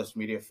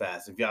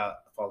fast. If y'all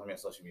follow me on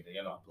social media,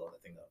 you know I blow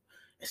that thing up.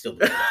 I still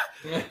blow it up.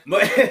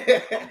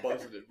 I'm But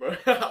buzzing it, bro.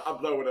 I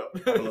blow it up.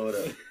 blow it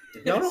up.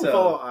 If y'all don't So-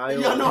 follow I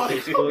Y'all know on how to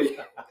Facebook, if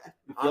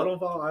y'all don't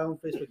follow I on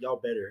Facebook, y'all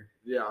better.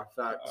 Yeah,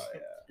 facts. Oh,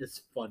 yeah.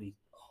 It's funny.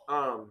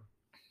 I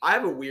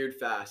have a weird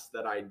fast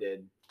that I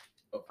did.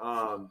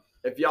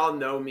 If y'all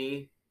know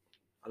me,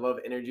 I love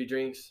energy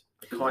drinks.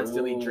 I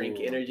constantly drink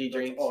energy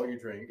drinks. all you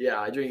drink. Yeah,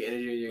 I drink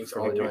energy drinks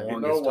all For day. the No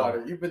longest water.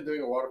 time. You've been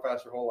doing a water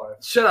fast your whole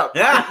life. Shut up.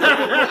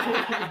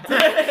 Yeah.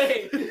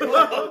 Dang. No,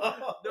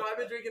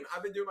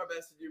 I've been doing my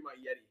best to do my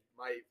Yeti.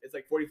 It's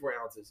like 44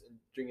 ounces and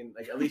drinking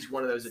like at least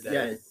one of those a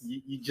day. Yeah,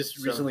 you just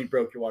So- recently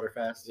broke your water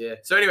fast. Yeah.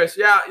 So anyways,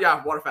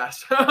 yeah, water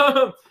fast.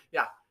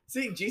 Yeah.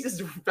 See, Jesus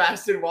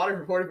fasted water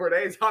for 44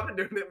 days. I've been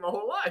doing it my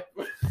whole life.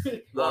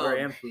 Water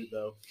and food,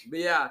 though. But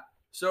yeah,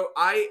 so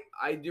I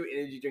do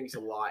energy drinks a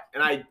lot,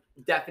 and I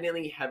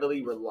definitely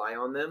heavily rely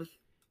on them.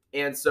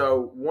 And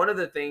so one of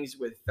the things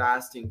with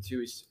fasting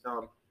too is,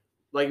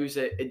 like we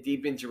said, it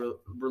deepens your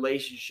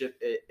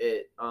relationship.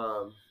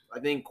 I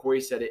think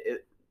Corey said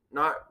it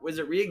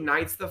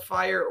reignites the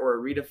fire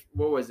or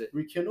what was it?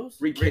 Rekindles?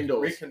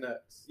 Rekindles.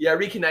 Reconnects. Yeah,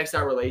 reconnects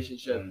that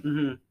relationship.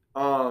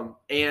 Mm-hmm.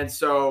 And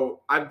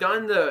so I've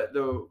done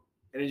the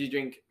energy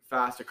drink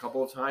fast a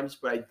couple of times,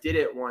 but I did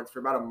it once for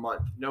about a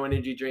month. No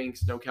energy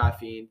drinks, no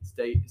caffeine,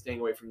 staying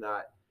away from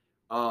that.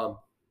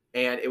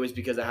 And it was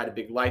because I had a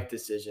big life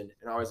decision,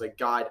 and I was like,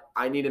 God,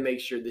 I need to make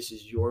sure this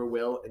is your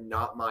will and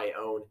not my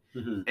own.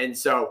 Mm-hmm. And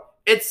so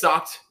it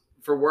sucked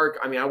for work.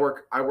 I mean, I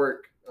work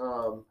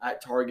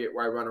at Target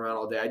where I run around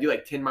all day. I do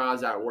like 10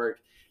 miles at work.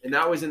 And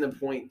that was in the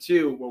point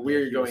too where we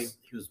were going.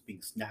 He was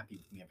being snappy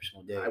with me every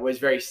single day. I was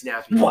very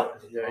snappy. What?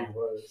 Yeah, he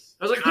was.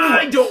 I was like,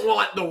 I don't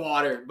want the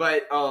water.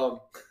 But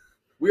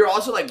we were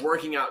also like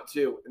working out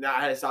too. And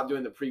I had to stop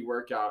doing the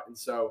pre-workout. And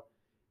so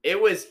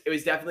it was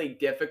definitely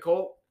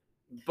difficult.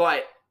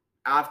 But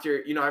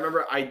after, I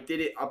remember I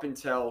did it up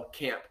until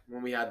camp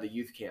when we had the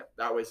youth camp.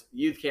 That was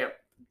youth camp.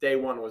 Day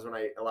one was when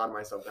I allowed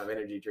myself to have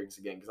energy drinks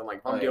again. Because I'm like,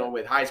 if I'm dealing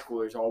with high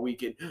schoolers all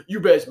weekend,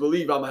 you best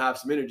believe I'm going to have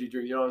some energy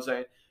drinks. You know what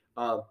I'm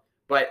saying?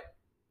 But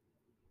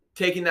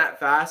taking that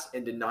fast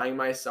and denying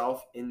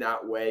myself in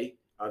that way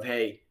of,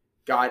 hey,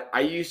 God,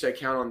 I used to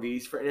count on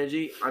these for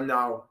energy. I'm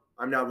now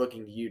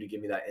looking to you to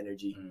give me that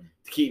energy,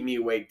 to keep me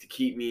awake, to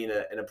keep me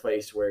in a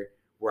place where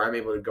I'm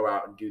able to go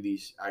out and do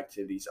these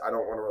activities. I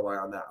don't want to rely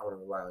on that. I want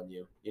to rely on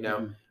you,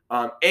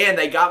 And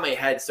they got my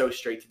head so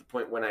straight to the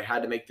point when I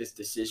had to make this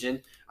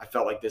decision, I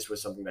felt like this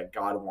was something that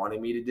God wanted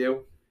me to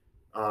do.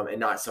 And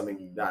not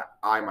something that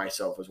I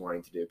myself was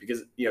wanting to do,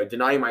 because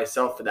denying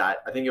myself for that,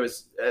 I think it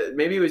was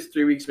maybe it was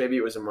 3 weeks, maybe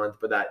it was a month,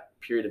 but that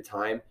period of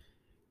time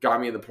got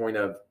me to the point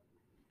of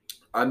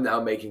I'm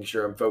now making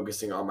sure I'm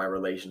focusing on my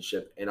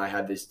relationship, and I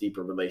have this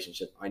deeper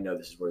relationship. I know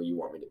this is where you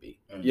want me to be.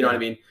 You know what I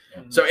mean?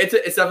 Mm-hmm. So it's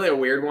definitely a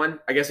weird one.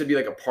 I guess it'd be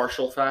like a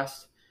partial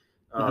fast,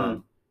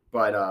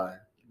 but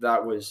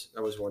that was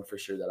one for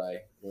sure that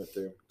I went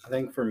through. I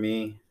think for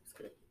me,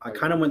 I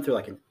kind of went through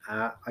like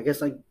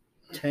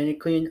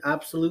technically an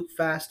absolute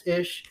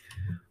fast-ish.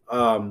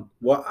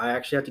 What I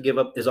actually had to give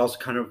up is also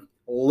kind of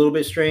a little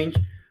bit strange,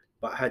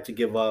 but I had to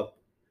give up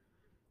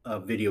a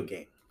video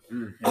game,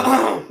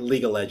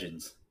 League of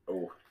Legends.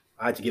 Oh,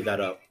 I had to give that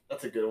up.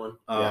 That's a good one.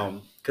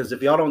 Because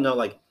if y'all don't know,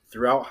 like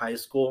throughout high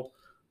school,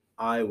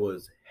 I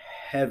was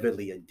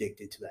heavily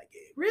addicted to that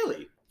game.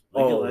 Really?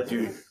 Oh,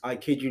 dude, I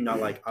kid you not.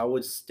 Like I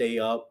would stay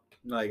up.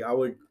 Like I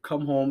would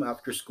come home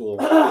after school.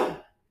 I'm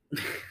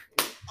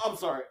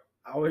sorry.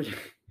 I would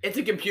It's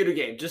a computer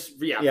game. Just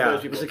for Yeah,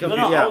 those people. it's a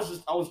No, Yeah.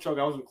 I was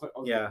chugging.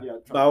 Yeah.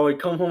 chugging. But I would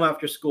come home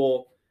after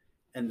school,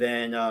 and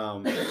then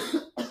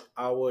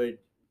I would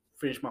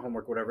finish my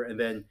homework, whatever, and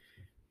then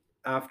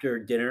after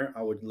dinner,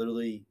 I would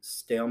literally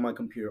stay on my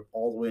computer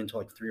all the way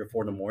until like 3 or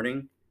 4 in the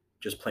morning,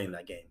 just playing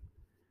that game,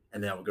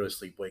 and then I would go to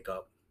sleep, wake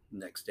up the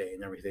next day,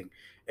 and everything.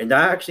 And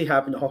that actually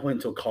happened all the way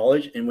until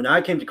college. And when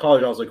I came to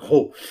college, I was like,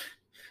 oh,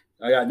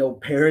 I got no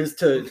parents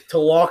to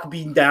lock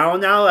me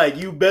down now. Like,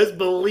 you best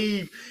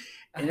believe.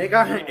 And it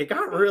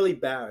got really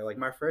bad. Like,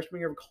 my freshman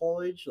year of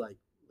college, like,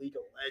 League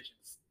of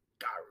Legends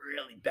got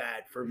really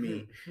bad for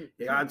me.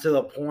 It got to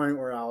the point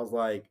where I was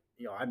like,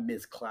 I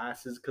missed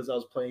classes because I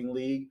was playing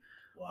League.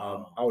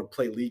 Wow. I would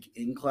play League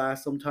in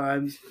class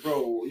sometimes.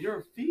 Bro, you're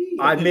a fiend.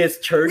 I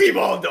missed church. We've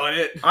all done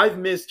it. I've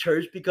missed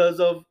church because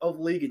of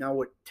League, and I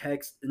would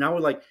text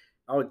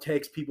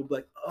people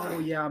like, oh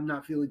yeah, I'm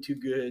not feeling too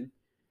good.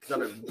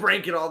 Because I've been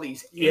breaking all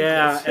these.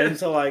 Yeah, ankles. and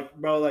so like,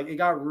 bro, like it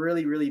got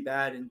really, really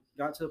bad, and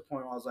got to the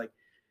point where I was like,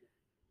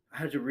 I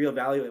had to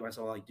reevaluate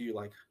myself. Like, dude,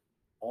 like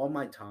all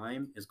my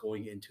time is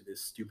going into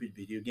this stupid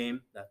video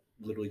game that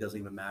literally doesn't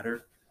even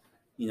matter,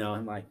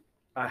 and like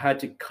I had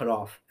to cut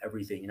off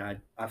everything.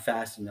 I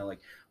fasted. Like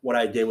what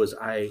I did was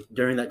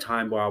during that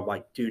time where I was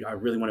like, dude, I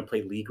really want to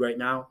play League right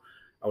now,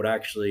 I would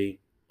actually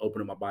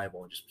open up my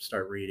Bible and just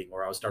start reading,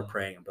 or I would start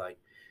praying and be like,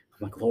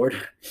 I'm like, Lord,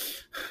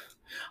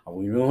 I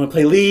really want to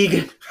play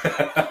League.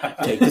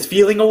 Take this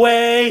feeling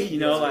away,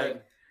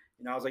 like,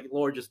 and I was like,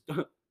 Lord, just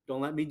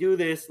don't let me do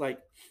this. Like,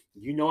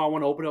 I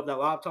want to open up that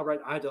laptop, right?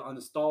 I had to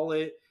uninstall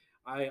it.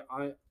 I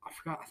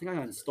forgot. I think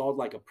I installed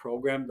like a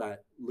program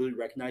that literally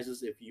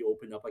recognizes if you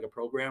open up like a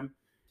program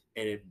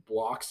and it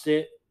blocks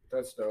it.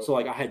 That's dope. So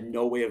like I had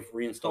no way of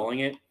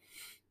reinstalling it.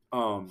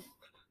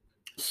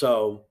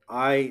 So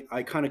I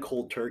kind of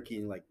cold turkey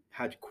and like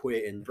had to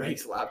quit and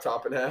Breaks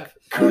laptop in half.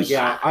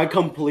 I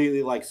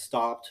completely like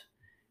stopped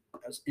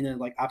in a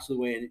like absolute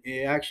way, and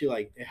it actually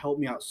like it helped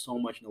me out so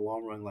much in the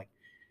long run.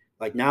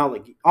 Like now,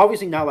 like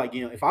obviously now, like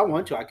if I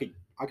want to, I could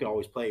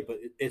always play, but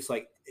it's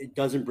like it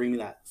doesn't bring me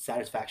that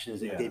satisfaction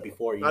as it did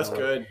before. That's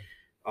good.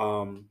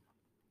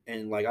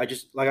 And like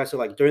I said,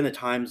 like during the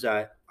times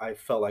that I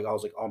felt like I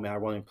was like, oh man, I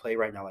want to play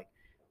right now. Like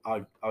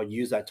I would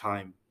use that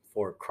time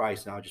for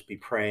Christ, and I would just be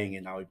praying,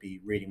 and I would be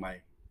reading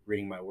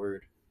my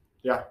word.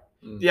 Yeah.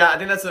 Yeah, I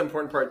think that's the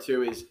important part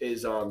too.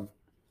 Is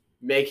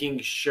making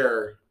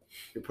sure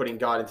you're putting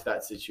God into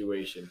that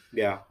situation.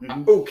 Yeah.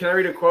 Oh, can I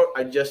read a quote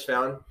I just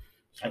found?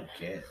 I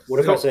guess. What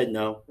if I said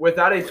no?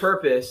 Without a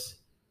purpose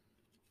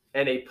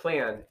and a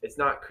plan, it's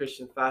not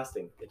Christian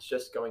fasting. It's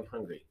just going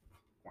hungry.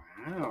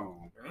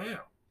 Wow.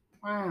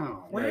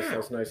 Wow. Nice,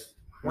 that's nice.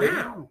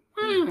 Wow.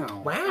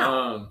 Wow.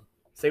 Wow.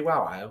 Say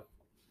wow, Io.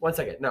 1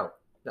 second. No,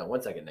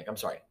 1 second, Nick. I'm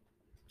sorry.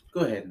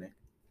 Go ahead, Nick.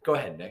 Go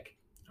ahead, Nick.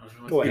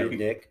 Go ahead,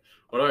 Nick.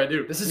 What do I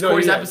do? This is No,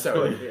 Corey's yeah,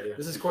 episode. yeah.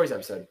 This is Corey's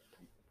episode.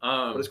 What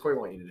Um, does Corey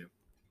want you to do?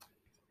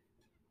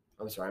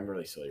 I'm sorry. I'm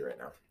really silly right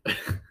now.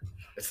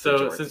 It's the so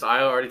jorts. since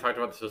I already talked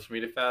about the social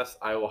media fast,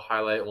 I will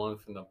highlight one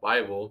from the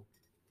Bible.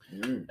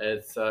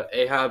 It's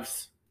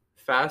Ahab's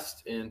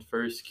fast in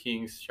 1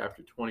 Kings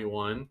chapter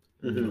 21.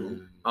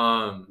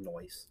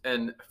 Noise.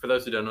 And for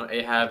those who don't know,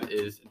 Ahab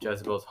is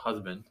Jezebel's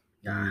husband.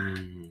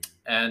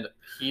 And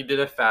he did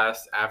a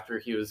fast after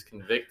he was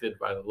convicted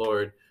by the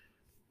Lord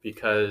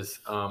because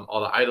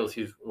all the idols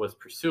he was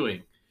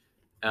pursuing.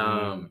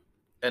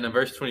 And in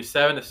verse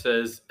 27, it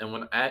says, and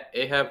when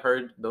Ahab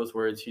heard those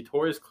words, he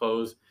tore his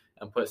clothes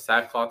and put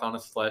sackcloth on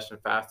his flesh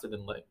and fasted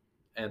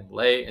and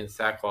lay in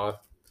sackcloth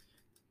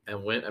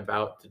and went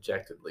about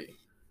dejectedly.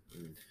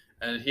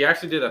 And he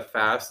actually did a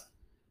fast.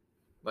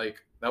 Like,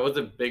 that was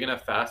a big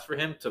enough fast for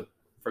him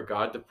for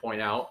God to point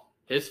out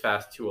his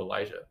fast to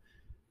Elijah.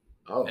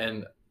 Oh.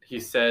 And he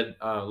said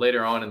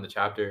later on in the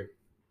chapter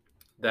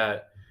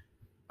that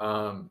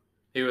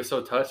he was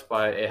so touched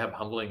by Ahab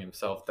humbling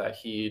himself that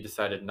he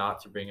decided not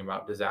to bring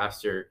about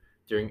disaster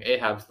during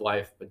Ahab's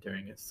life, but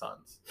during his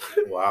son's.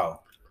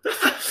 Wow.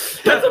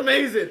 That's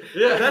amazing.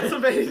 Yeah. That's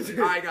amazing.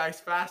 All right, guys.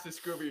 Fast is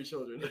screw over your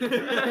children.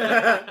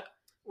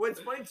 What's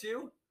funny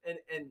too, and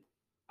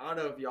I don't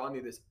know if y'all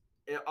knew this,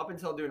 up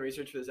until doing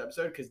research for this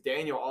episode, because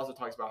Daniel also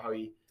talks about how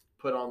he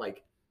put on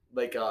like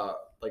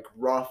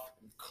rough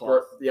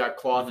cloth,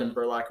 cloth and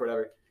burlap or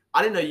whatever.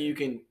 I didn't know you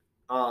can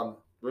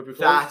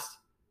fast.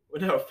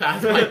 No,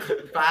 fast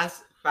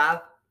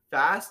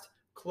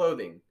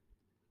clothing.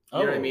 You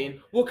know what I mean?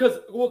 Well,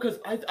 because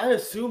I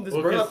assumed this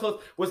burlap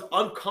cloth was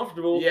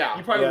uncomfortable. Yeah.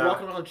 You probably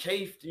walking around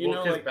chafed,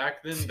 Because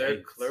back then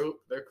their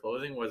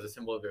clothing was a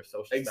symbol of their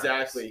social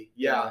Exactly. status.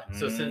 Yeah.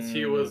 So since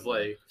he was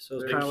like, So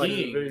it's the kind of like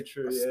king, very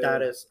true. a Yeah.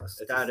 status, it's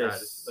a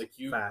status. Like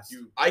you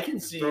I can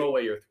see. throw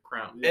away your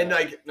crown. And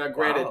like, now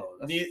granted, Wow,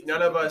 that's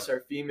none of us are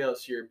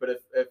females here, but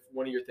if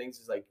one of your things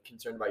is like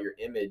concerned about your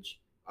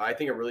image, I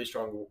think a really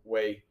strong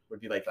way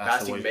would be like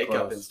fasting away makeup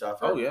clothes. and stuff.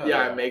 Oh,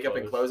 yeah. Makeup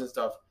and clothes. clothes and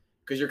stuff,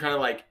 because you're kind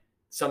of like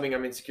something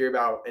I'm insecure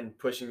about and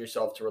pushing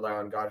yourself to rely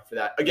on God for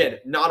that. Again,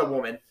 not a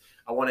woman.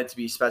 I want it to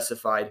be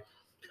specified.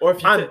 Or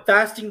if you I'm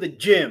fasting the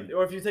gym.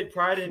 or if you take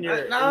pride in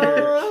your,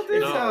 No,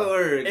 that's how it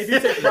works. if you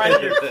take pride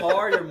in your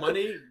car, your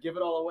money, give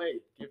it all away.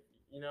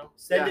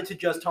 Send it to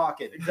Just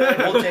Talking.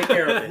 Exactly. We'll take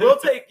care of it. We'll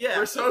take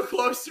We're so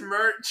close to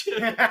merch.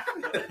 All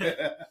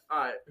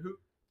right, who?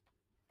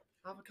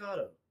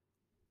 avocado.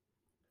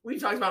 We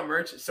talked about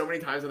merch so many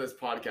times on this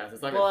podcast.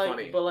 It's not But even like,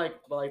 funny. but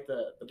like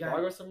the Guy-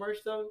 progress of merch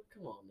though.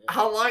 Come on, man.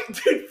 How long,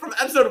 dude? From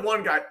episode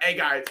 1, guys. Hey,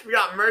 guys, we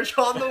got merch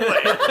on the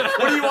way.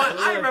 What do you want?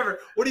 I remember.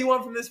 What do you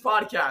want from this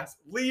podcast?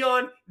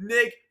 Leon,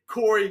 Nick,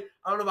 Corey.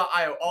 I don't know about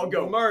Io. I'll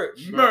go. merch.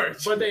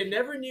 But they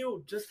never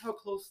knew just how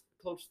close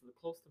the merch.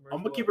 I'm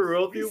gonna was. keep it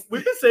real with you.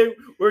 We've been saying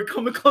we're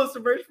coming close to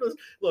merch. But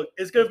look,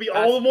 it's gonna be This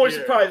all the past more year,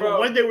 surprised. bro. But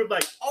one day we're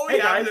like, All we hey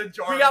have guys, is a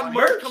jar We of got money.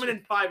 merch coming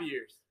in 5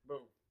 years.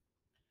 Boom.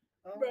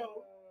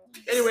 bro.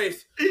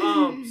 Anyways,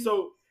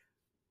 so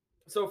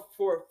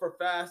for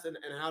fast and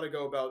how to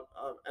go about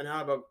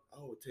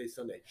today's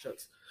Sunday.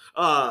 Shucks.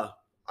 I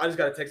just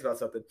got a text about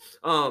something.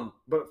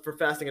 But for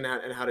fasting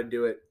and how to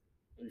do it.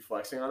 Are you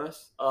flexing on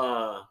us?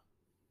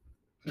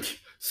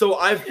 So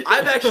I've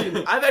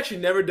actually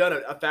never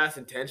done a fast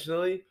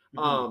intentionally.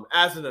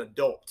 As an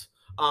adult.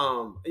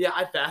 Yeah,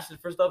 I fasted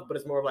for stuff, but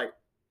it's more of like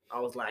I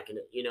was lacking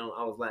it.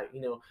 I was like,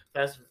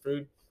 fasted for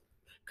food.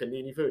 Couldn't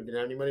eat any food. Didn't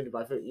have any money to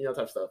buy food. Type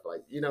of stuff.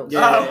 Like,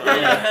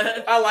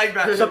 Yeah. I like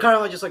that. So kind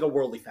of like just like a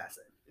worldly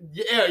fasting.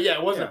 Yeah.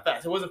 It wasn't a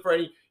fast. It wasn't for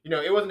any.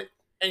 It wasn't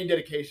any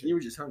dedication. You were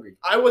just hungry.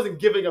 I wasn't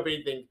giving up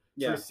anything to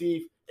Yeah.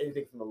 receive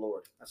anything from the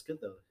Lord. That's good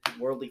though.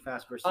 Worldly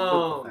fast versus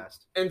biblical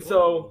fast. And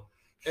so,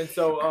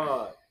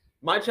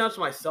 my challenge to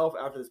myself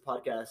after this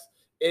podcast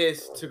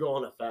is to go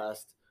on a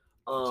fast.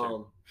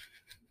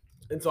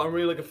 And so I'm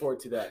really looking forward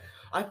to that.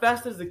 I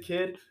fasted as a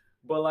kid,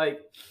 but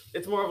like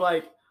it's more of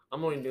like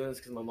I'm only doing this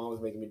because my mom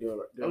was making me do it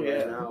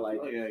right now. Like,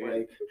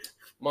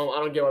 Mom, I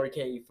don't get why we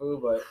can't eat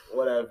food, but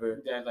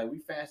whatever. Dad's like, we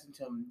fast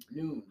until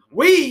noon.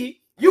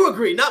 You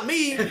agree, not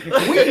me. Dude,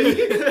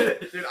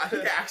 I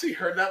think I actually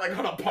heard that like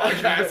on a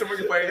podcast. Someone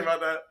complaining about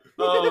that.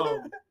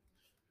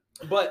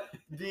 But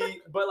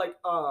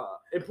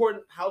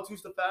important how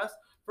to's to fast.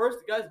 First,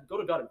 guys, go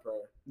to God in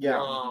prayer.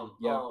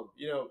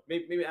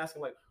 Maybe ask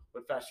him like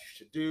what fast you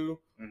should do,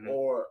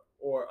 or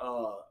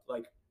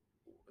like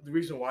the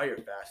reason why you're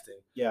fasting.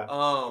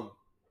 Yeah.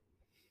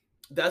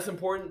 That's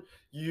important.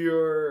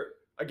 You're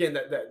again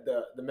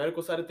the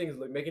medical side of things,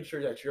 like making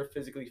sure that you're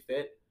physically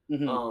fit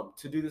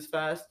to do this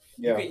fast.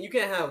 Yeah. You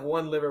can't have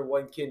one liver,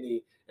 one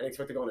kidney, and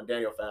expect to go on a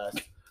Daniel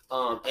fast.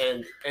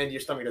 And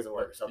your stomach doesn't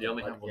work or something. You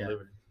only have one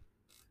liver.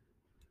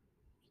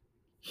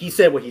 He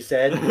said what he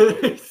said.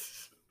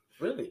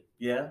 Really?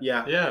 Yeah.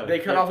 Yeah. Yeah. They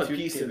cut off a two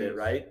piece of it, kidneys.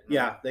 right?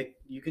 Yeah.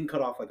 You can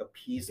cut off like a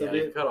piece of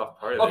You it. cut off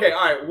part of Okay, it.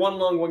 all right. One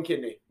lung, one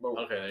kidney. Boom.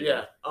 Okay. There you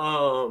Yeah.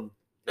 go.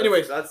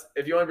 Anyways, that's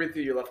if you want to breathe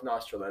through your left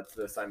nostril, that's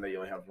the sign that you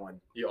only have one.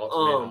 You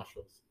alternate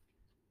nostrils.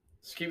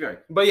 Just keep going.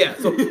 but yeah,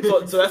 so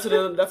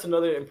that's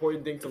another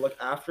important thing to look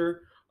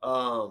after.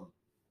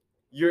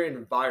 Your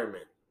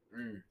environment,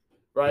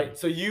 right?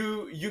 So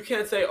you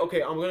can't say,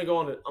 okay, I'm gonna go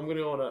on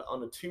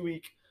a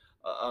 2-week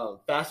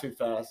fast food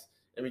fast,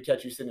 and we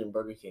catch you sitting in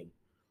Burger King.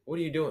 What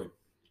are you doing?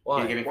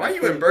 Why? Why are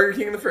you in Burger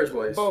King in the first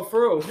place? Bro,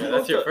 for real. Yeah,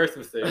 that's your first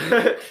mistake.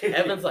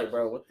 Evan's like,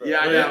 bro, what the? Yeah,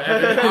 I know.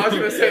 I was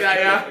gonna say that.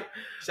 Yeah.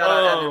 Shout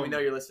out, Evan. We know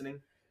you're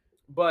listening.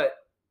 But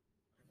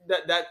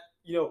that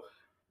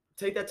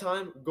take that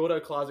time, go to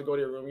a closet, go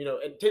to your room,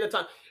 and take that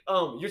time.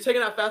 You're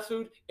taking out fast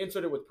food,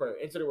 insert it with prayer,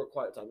 insert it with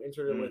quiet time,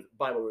 insert it with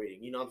Bible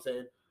reading. You know what I'm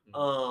saying?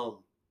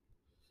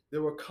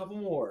 There were a couple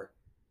more.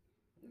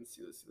 Let's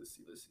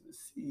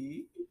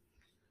see.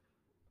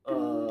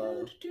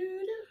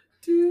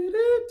 Dude,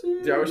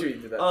 I wish we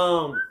did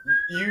that.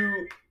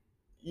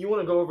 You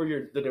want to go over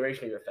the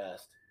duration of your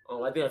fast.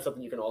 I think that's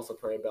something you can also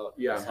pray about.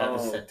 Yeah. Just have a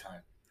set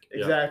time.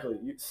 Exactly.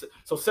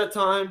 So set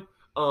time.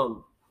 You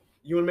want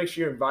to make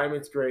sure your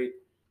environment's great.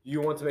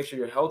 You want to make sure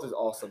your health is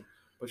awesome,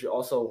 but you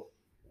also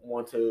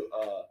want to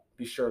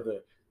be sure of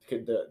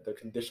the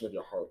condition of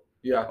your heart.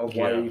 Yeah. Of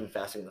why you're even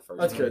fasting in the first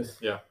That's place.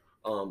 good. Yeah.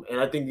 And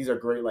I think these are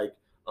great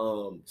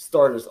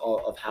starters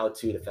of how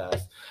to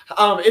fast.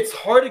 It's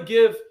hard to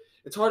give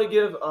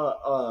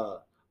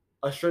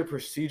a straight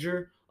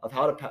procedure of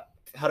how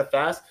to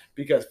fast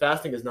because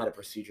fasting is not a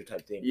procedure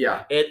type thing.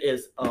 Yeah. It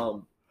is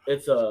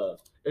it's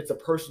a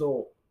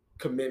personal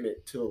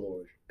commitment to the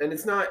Lord. And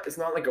it's not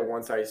like a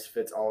one size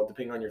fits all.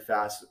 Depending on your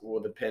fast will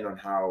depend on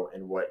how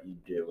and what you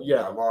do. And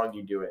how long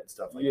you do it and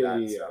stuff like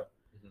that. Yeah. So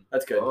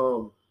that's good.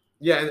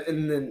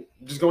 And then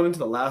just going into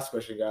the last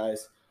question,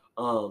 guys,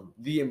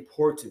 the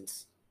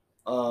importance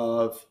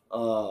of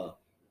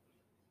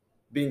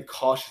being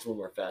cautious when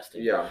we're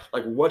fasting. Yeah.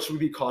 Like, what should we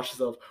be cautious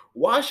of?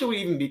 Why should we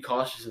even be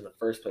cautious in the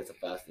first place of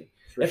fasting?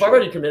 For if sure. I've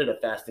already committed to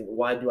fasting,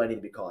 why do I need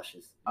to be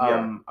cautious?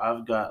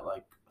 I've got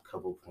like a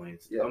couple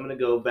points. Yeah. I'm gonna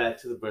go back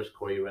to the verse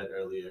Corey read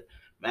earlier,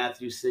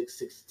 Matthew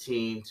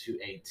 6:16 to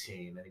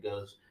 18, and it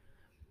goes,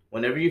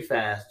 "Whenever you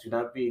fast, do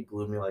not be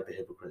gloomy like the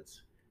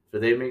hypocrites, for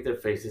they make their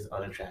faces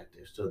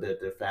unattractive, so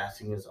that their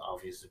fasting is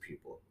obvious to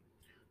people.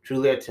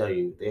 Truly, I tell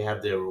you, they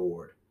have their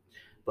reward.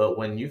 But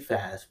when you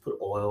fast,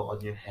 put oil on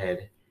your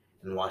head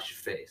and wash your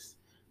face,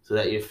 so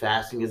that your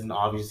fasting isn't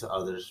obvious to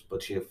others,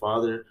 but to your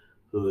Father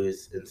who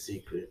is in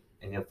secret,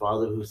 and your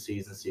Father who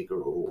sees in secret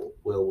will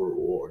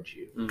reward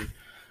you.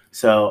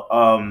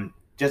 So,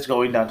 just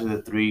going down to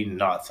the 3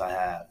 knots I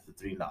have, the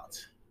 3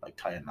 knots, like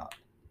tie a knot,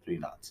 3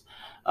 knots.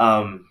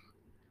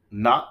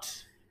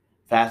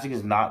 Fasting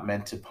is not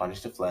meant to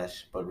punish the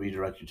flesh, but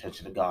redirect your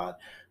attention to God.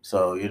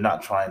 So you're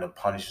not trying to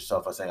punish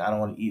yourself by saying, I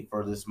don't want to eat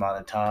for this amount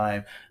of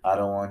time. I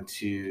don't want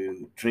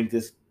to drink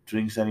this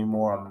drinks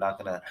anymore. I'm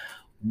not going to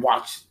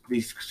watch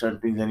these certain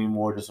things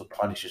anymore just to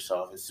punish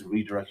yourself. It's to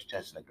redirect your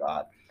attention to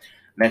God.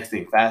 Next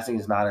thing, fasting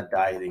is not a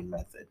dieting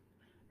method.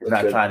 It's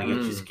not trying to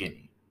get you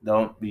skinny.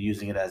 Don't be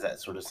using it as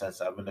that sort of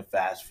sense. I'm going to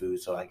fast food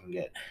so I can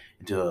get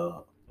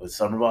into a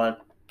summer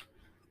bod.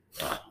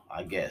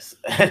 I guess.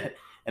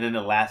 And then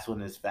the last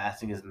one is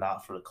fasting is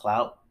not for the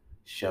clout,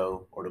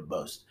 show, or to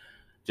boast.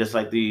 Just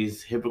like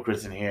these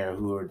hypocrites in here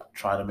who are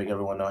trying to make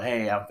everyone know,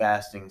 hey, I'm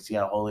fasting. See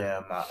how holy I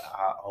am.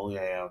 How holy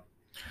I am.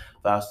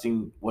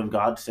 Fasting, when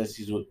God says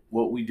he's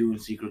what we do in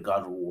secret,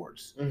 God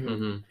rewards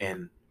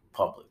in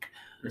public.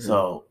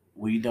 So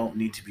we don't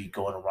need to be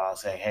going around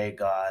saying, hey,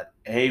 God,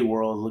 hey,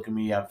 world, look at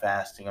me. I'm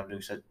fasting. I'm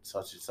doing such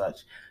and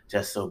such,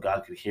 just so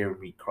God could hear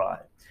me cry.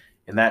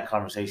 In that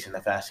conversation,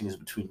 the fasting is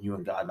between you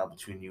and God, not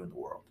between you and the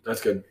world. That's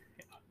good.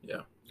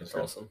 Yeah, that's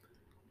awesome.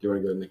 Do you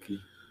want to go, Nikki?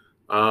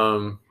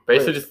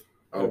 Basically, just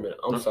wait a minute.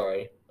 I'm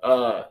sorry.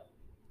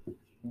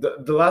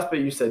 The last bit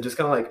you said just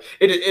kind of like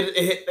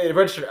it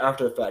registered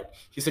after the fact.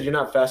 You said you're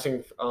not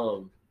fasting.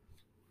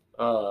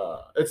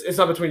 It's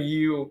not between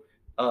you.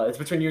 It's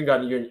between you and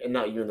God, and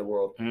not you and the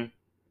world.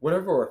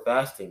 Whenever we're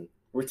fasting,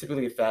 we're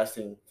typically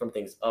fasting from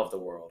things of the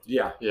world.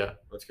 Yeah,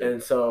 that's good.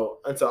 And so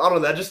I don't know.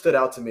 That just stood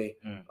out to me.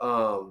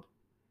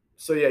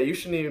 So yeah, you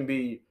shouldn't even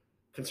be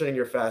concerning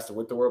your fasting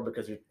with the world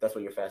because that's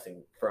what you're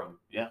fasting from.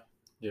 Yeah.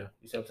 You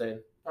see what I'm saying?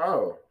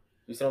 Oh,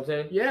 you see what I'm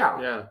saying?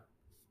 Yeah.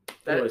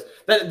 Anyways,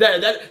 that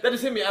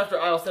just hit me after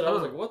Isle said. I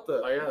was like, what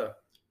the? Oh yeah,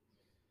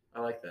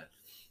 I like that.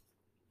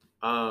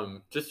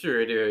 Just to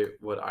reiterate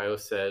what Isle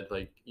said,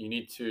 like you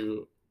need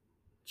to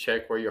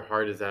check where your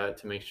heart is at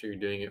to make sure you're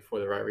doing it for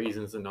the right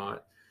reasons and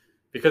not.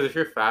 Because if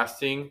you're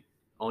fasting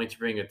only to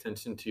bring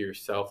attention to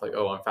yourself, like,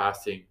 oh, I'm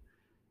fasting,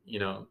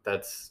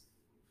 that's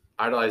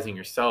idolizing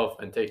yourself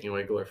and taking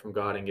away glory from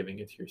God and giving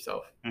it to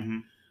yourself.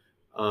 And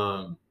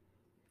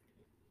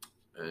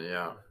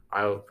yeah,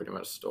 I pretty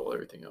much stole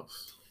everything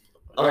else.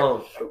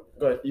 Go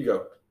ahead. You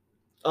go.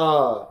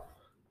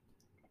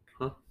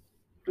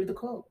 Read the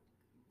quote.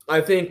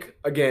 I think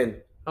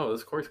again. Oh,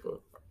 this Corey's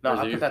quote. No,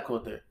 I put that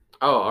quote there.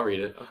 Oh, I'll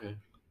read it. Okay.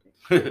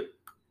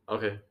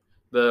 Okay.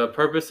 The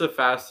purpose of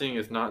fasting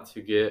is not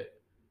to get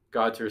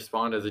God to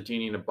respond as a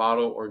genie in a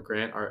bottle or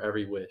grant our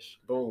every wish.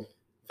 Boom.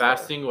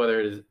 Fasting, whether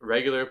it is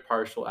regular,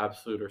 partial,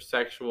 absolute, or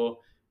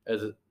sexual,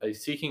 is a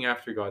seeking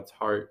after God's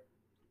heart.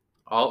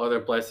 All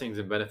other blessings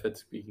and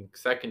benefits being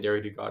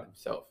secondary to God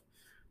himself.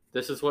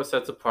 This is what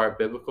sets apart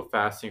biblical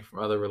fasting from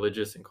other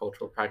religious and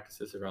cultural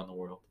practices around the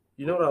world.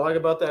 You know what I like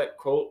about that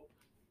quote?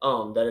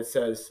 That it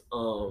says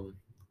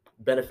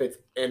benefits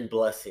and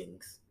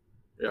blessings.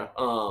 Yeah.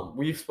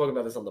 We've spoken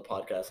about this on the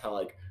podcast. How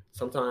like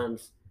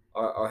sometimes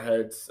our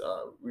heads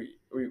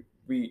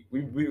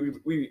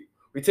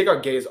we take our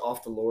gaze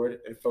off the Lord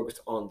and focus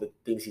on the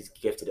things He's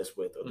gifted us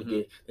with, or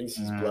the things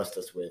He's blessed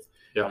us with.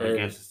 Yeah, the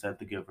gift is set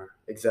the giver.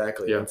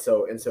 Exactly. Yeah. And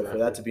so for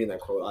that to be in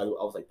that quote, I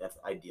was like, that's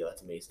ideal.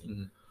 That's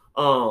amazing.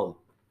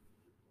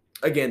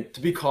 Again,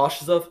 to be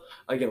cautious of,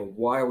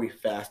 why are we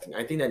fasting?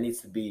 I think that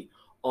needs to be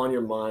on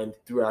your mind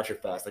throughout your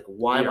fast. Like,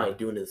 why am I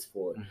doing this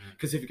for?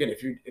 Because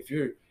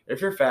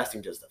if you're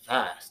fasting just to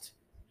fast,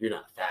 you're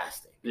not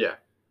fasting. Yeah.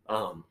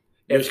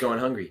 You're just going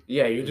hungry.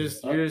 Yeah, you're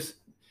just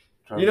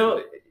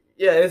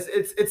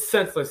it's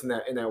senseless in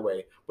that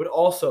way. But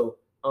also,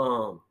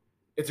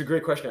 it's a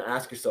great question to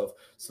ask yourself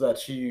so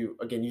that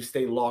you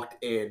stay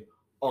locked in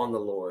on the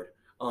Lord,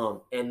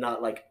 and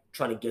not like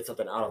trying to get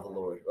something out of the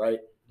Lord, right?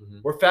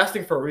 We're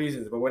fasting for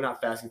reasons, but we're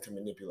not fasting to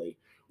manipulate.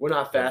 We're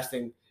not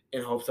fasting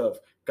in hopes of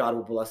God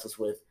will bless us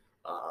with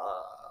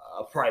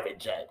a private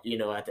jet,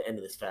 at the end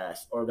of this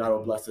fast, or God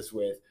will bless us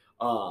with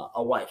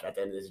a wife at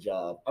the end of this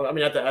job. I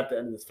mean, at the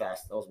end of this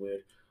fast, that was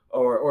weird.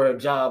 Or a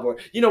job, or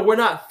we're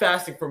not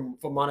fasting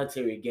for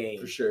monetary gain,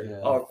 for sure,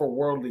 or for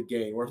worldly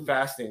gain. We're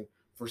fasting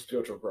for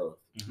spiritual growth.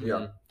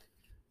 Yeah.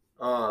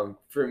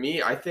 For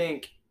me, I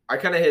think I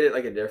kind of hit it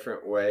like a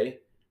different way,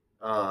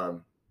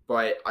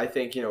 but I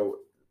think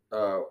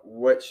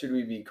what should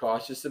we be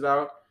cautious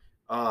about?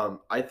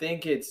 I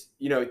think it's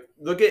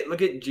look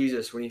at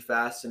Jesus when he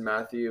fasts in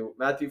Matthew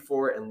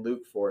 4 and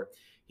Luke 4.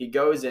 He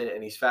goes in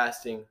and he's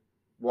fasting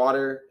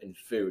water and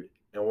food.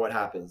 And what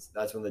happens?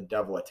 That's when the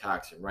devil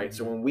attacks him, right?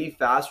 So when we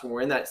fast, when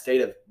we're in that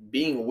state of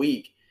being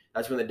weak,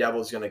 that's when the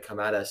devil is going to come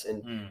at us.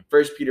 And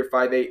 1 Peter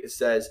 5:8, it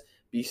says,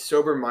 be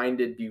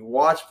sober-minded, be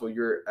watchful.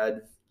 Your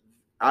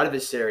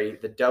adversary,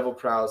 the devil,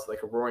 prowls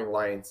like a roaring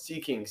lion,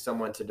 seeking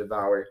someone to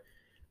devour.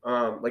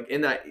 Like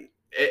in that,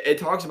 it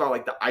talks about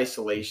like the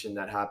isolation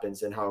that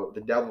happens and how the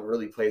devil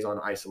really plays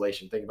on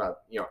isolation. Think about,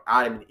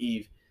 Adam and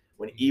Eve.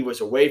 When Eve was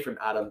away from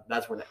Adam,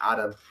 that's when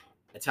Adam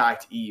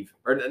attacked Eve,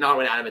 or not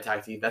when Adam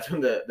attacked Eve. That's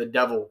when the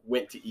devil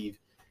went to Eve.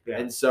 Yeah.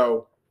 And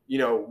so,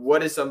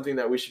 what is something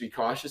that we should be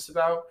cautious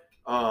about?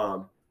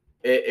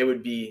 It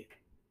would be,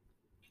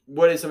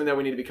 what is something that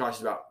we need to be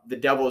cautious about? The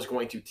devil is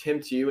going to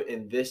tempt you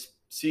in this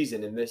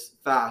season, in this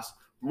fast,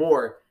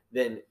 more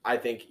than I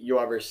think you'll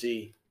ever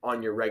see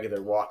on your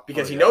regular walk,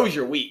 because he knows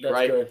you're weak, That's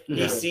right? good.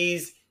 He Yeah.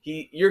 sees,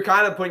 you're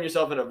kind of putting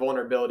yourself in a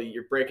vulnerability.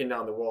 You're breaking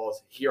down the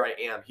walls. Here I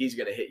am. He's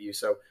going to hit you.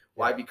 So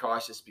why be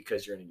cautious?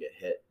 Because you're going to get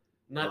hit.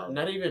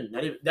 Not even.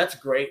 That's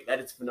great. That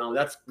is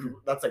phenomenal.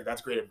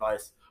 That's great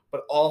advice.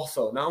 But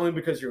also, not only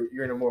because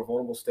you're in a more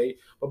vulnerable state,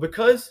 but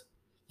because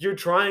you're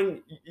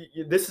trying.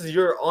 This is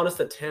your honest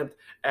attempt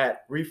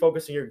at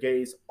refocusing your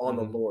gaze on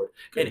the Lord.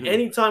 And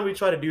anytime we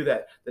try to do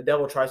that, the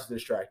devil tries to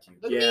distract you.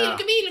 Look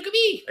at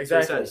me.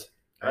 Exactly. Right.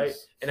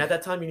 Nice. And at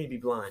that time, you need to be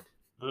blind.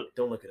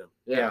 Don't look at him.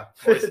 Yeah.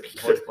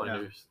 Horse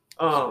blinders.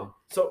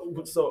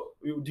 So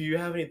do you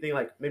have anything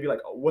maybe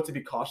what to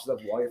be cautious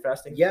of while you're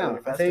fasting? Yeah,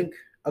 I think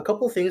a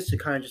couple of things to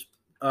kind of just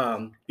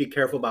be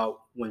careful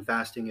about when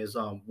fasting is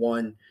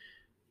one,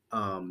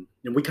 and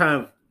we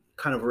kind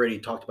of already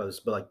talked about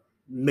this, but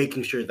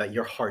making sure that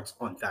your heart's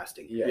on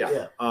fasting.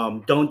 Yeah.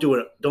 Don't do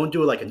it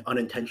like an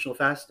unintentional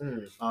fast,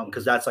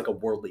 because that's like a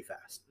worldly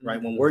fast,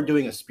 right? When we're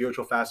doing a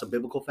spiritual fast, a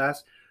biblical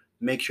fast,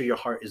 make sure your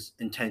heart is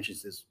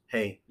intentions is,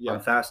 hey, I'm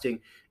fasting.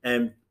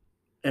 And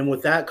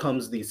with that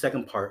comes the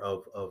second part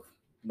of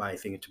my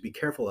thing to be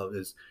careful of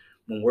is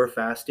when we're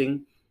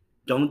fasting,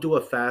 don't do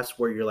a fast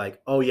where you're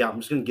like, oh yeah, I'm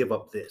just gonna give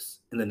up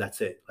this and then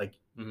that's it. Like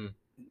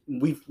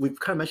we've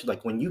kind of mentioned,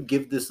 when you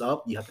give this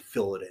up, you have to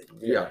fill it in.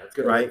 Yeah, that's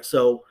good. Right.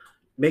 So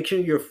make sure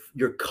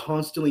you're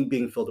constantly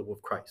being filled up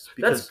with Christ.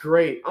 That's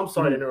great. I'm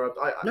sorry to interrupt.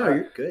 No,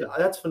 you're good.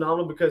 That's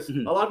phenomenal, because a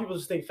lot of people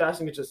just think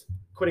fasting is just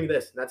quitting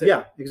this and that's it.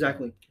 Yeah,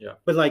 exactly. Yeah.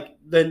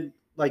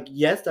 But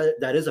yes,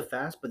 that is a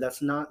fast, but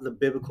that's not the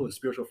biblical and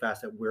spiritual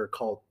fast that we're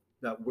called,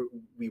 that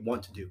we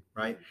want to do,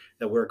 right?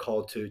 That we're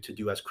called to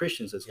do as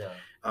Christians. Is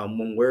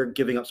when we're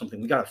giving up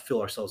something, we got to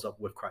fill ourselves up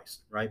with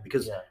Christ, right?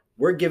 Because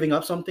we're giving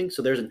up something,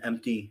 so there's an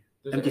empty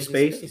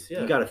space.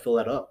 You got to fill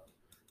that up.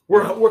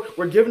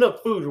 We're giving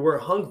up food. We're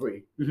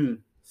hungry.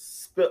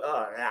 Spill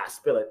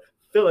it.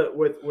 Fill it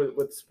with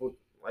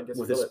I guess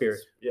with the Spirit.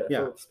 Yeah.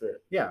 Fill it with the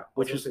Spirit. Yeah,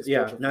 which is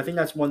and I think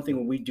that's one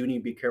thing we do need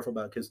to be careful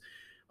about, because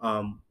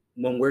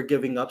when we're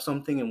giving up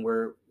something and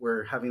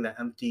we're having that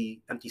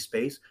empty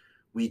space,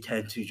 we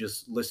tend to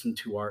just listen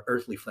to our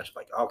earthly flesh,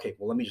 like, okay,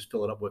 well, let me just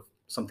fill it up with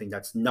something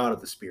that's not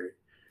of the Spirit,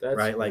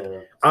 right? Like,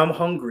 I'm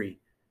hungry,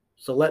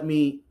 so let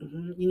me,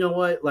 you know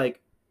what?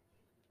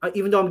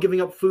 Even though I'm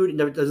giving up food,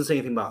 it doesn't say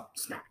anything about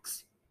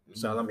snacks,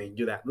 so let me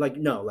do that.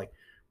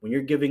 When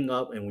you're giving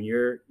up and when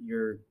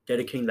you're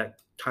dedicating that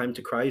time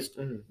to Christ,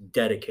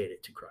 dedicate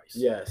it to Christ.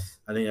 Yes,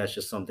 I think that's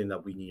just something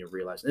that we need to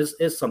realize.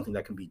 It's something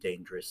that can be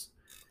dangerous,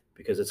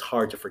 because it's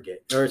hard to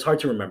forget, or it's hard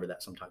to remember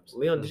that sometimes.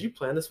 Leon, did you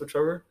plan this with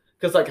Trevor?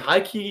 Because high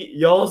key,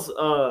 y'all's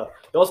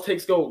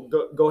takes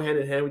go hand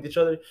in hand with each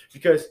other.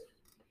 Because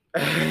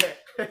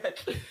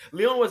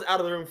Leon was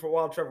out of the room for a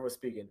while Trevor was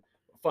speaking.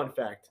 Fun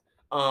fact.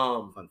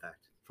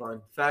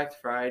 Fun fact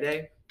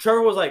Friday.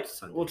 Trevor was like,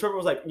 Sunday.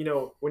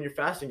 when you're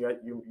fasting,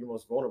 you're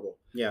most vulnerable.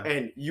 Yeah.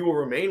 And you will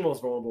remain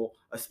most vulnerable,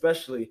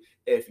 especially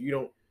if you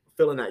don't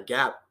fill in that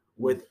gap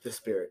with the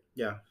Spirit.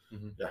 Yeah.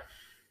 Yeah.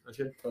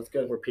 That's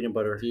good. We're peanut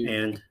butter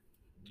and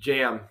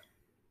Jam.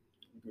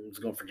 let's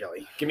go for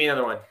jelly. Give me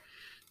another one.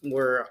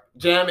 We're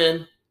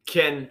Jamming.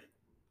 Jamkin.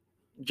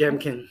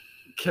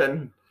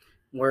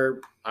 We're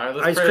All right,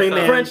 let's ice pray cream us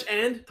out. and French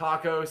and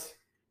Tacos.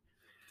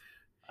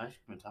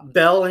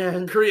 Bell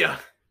and Korea.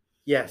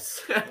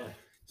 yes.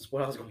 That's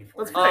what I was going for.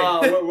 let's pray.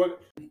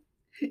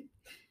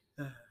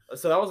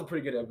 So that was a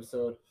pretty good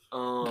episode.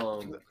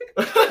 Bro,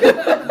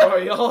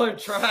 y'all are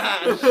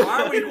trash.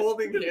 Why are we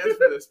holding hands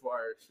for this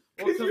part?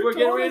 Well, because we're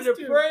getting ready to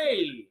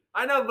pray.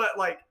 I know, but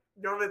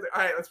normally,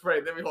 all right, let's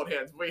pray. Then we hold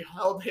hands. We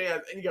held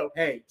hands, and you go,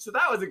 Hey, so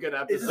that was a good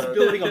this episode. is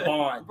building a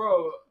bond.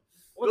 Bro,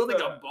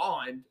 Building a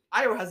bond.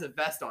 Io has a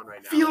vest on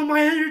right now. Feel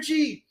my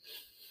energy.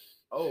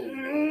 Oh.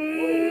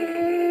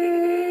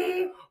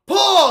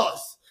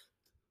 Pause.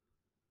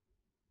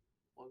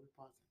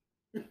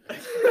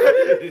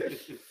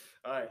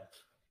 All right.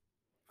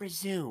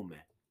 Resume.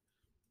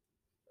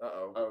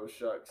 Uh-oh. Oh,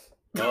 shucks.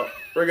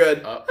 We're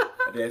good. I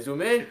didn't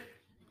zoom in.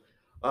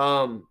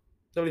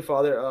 Heavenly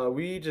Father,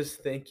 we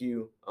just thank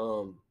you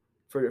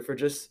for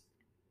just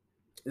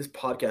this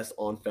podcast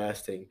on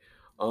fasting.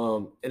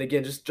 And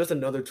again, just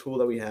another tool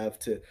that we have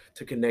to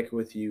connect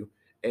with you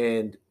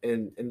and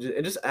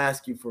just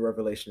ask you for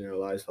revelation in our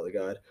lives, Father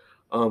God.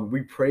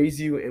 We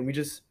praise you, and we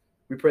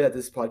pray that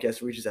this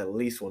podcast reaches at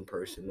least one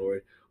person,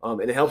 Lord,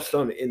 and it helps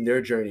them in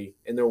their journey,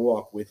 in their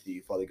walk with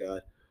you, Father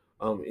God.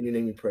 In your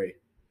name we pray.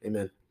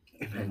 Amen.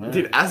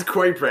 Dude, as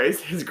Corey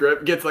prays, his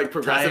grip gets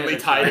progressively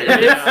tighter.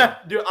 Yeah.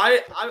 Dude,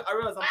 I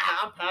realize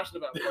I'm passionate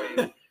about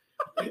praying.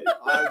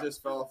 I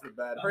just fell off the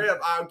bed. Hurry up.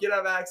 Get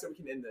out of act so we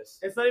can end this.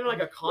 It's not even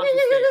like a conscious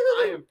thing.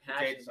 I am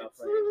passionate about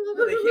praying.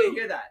 No, they can't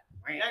hear that.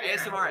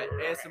 ASMR it.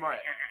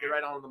 Get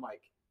right on the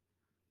mic.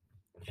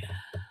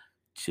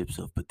 Chips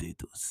of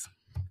potatoes.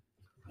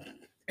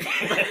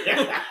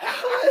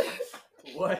 What?